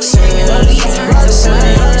attitude. Roxanne,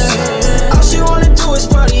 all she wanna do is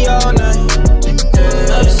party all night.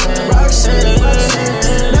 Roxanne,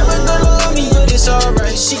 never gonna love me, but it's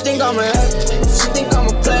alright. She think I'm a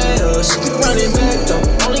player. She keep running back though,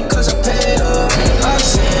 only cause I pay her.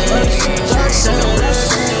 Roxanne,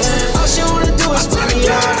 all she wanna do is party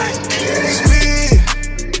all night.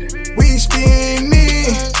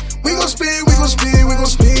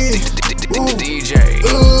 Spin. DJ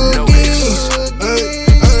Notice.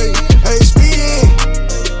 Hey, spin.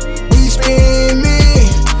 We spinning.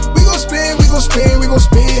 We gon' spin.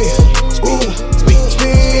 Ooh,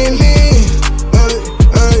 spin it.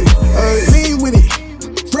 Hey. Lean with it.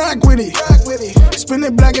 Rock with it. Spin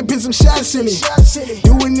it black and put some shots in it.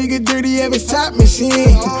 Do a nigga dirty, have his top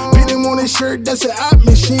machine. Pin him on his shirt, that's an op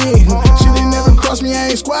machine. Shit ain't never crossed me, I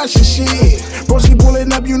ain't squashing shit. Broski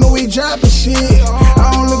pulling up, you know he dropping shit.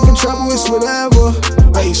 I don't look for trouble, it's whatever.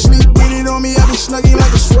 Hey, sleep with it on me, I be snuggy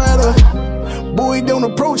like a sweater. Boy, don't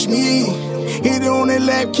approach me. Hit it on the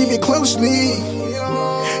lap, keep it closely.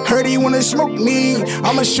 Heard he wanna smoke me.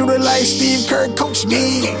 I'ma shoot it like Steve Kerr, coach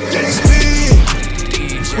me. Spin.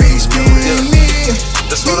 We spin me.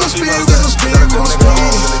 We gon' spin.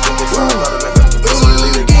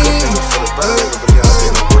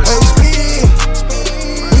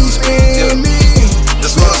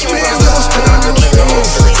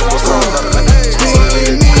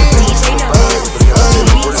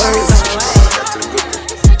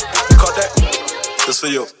 For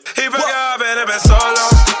you. He broke your heart, it been so long.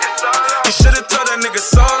 You should've told that nigga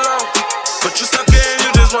so long. But you stuck in, you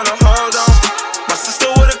just wanna hold on. My sister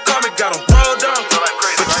would've called me, got him rolled on.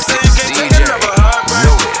 But you say you can't take another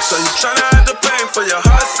heartbreak. So you tryna hide the pain for your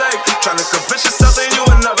heart's sake. Tryna convince yourself saying you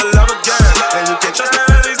will never love again. And you can't trust none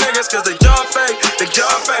of these niggas cause they your fake.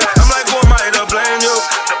 I'm like, who am I to blame you?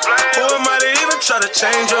 Who am I to even try to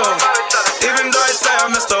change you? Even though I say I'm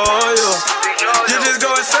Mr. Oil, you just go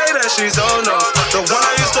and say that she's old no. The one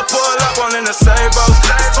I used to pull up on in the Sable.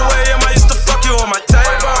 It's 2 a.m. I used to fuck you on my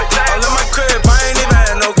table. All in my crib, I ain't even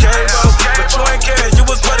had no cable. But you ain't care, you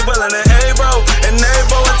was ready, willing and able. And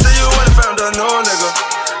able until you went and found a new nigga.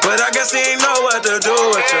 But I guess he ain't know what to do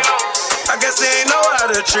with you. I guess he ain't know how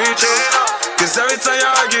to treat you. Cause every time you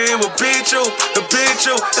argue, he will beat you.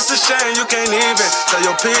 It's a shame you can't even tell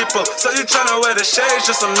your people. So you tryna wear the shades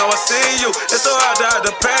just so know I see you. It's so hard to hide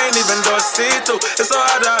the pain even though it's see-through. It's so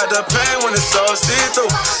hard to hide the pain when it's so see-through.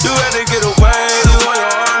 You had to get away, you on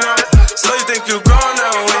your own now. So you think you grown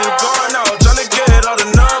now, when you gone now. Tryna get all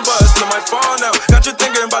the numbers to my phone now. Got you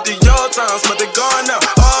thinking about the old times, but they gone now.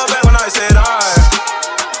 Oh, back when I said I.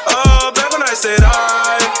 Oh, back when I said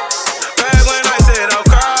I. Back when I said I'll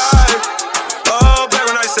cry. Oh, back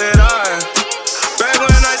when I said I. Back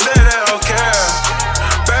when I said I don't care.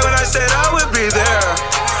 Back when I said I would be there.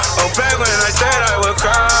 Oh, back when I said I would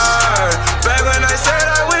cry. Back when I said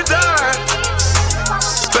I would die.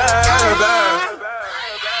 Back.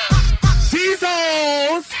 These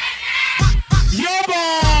hoes, your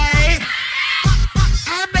boy,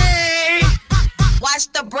 I made. Watch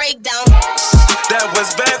the breakdown. That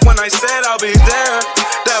was back when I said I'll be there.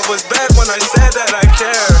 That was back when I said that I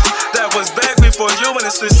care. That was back before you and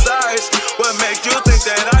it switched sides. What make you think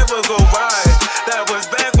that I will go right? That was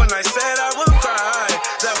back when I said I would cry.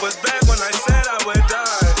 That was back when I said I would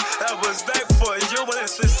die. That was back before you and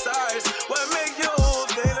it switched sides. What make you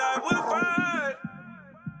think I would fight?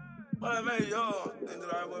 What make you think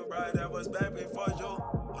that I would ride? That was back before you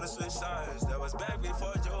when it switched sides. That was back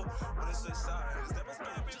before you when it switched sides. That was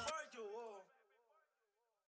back before.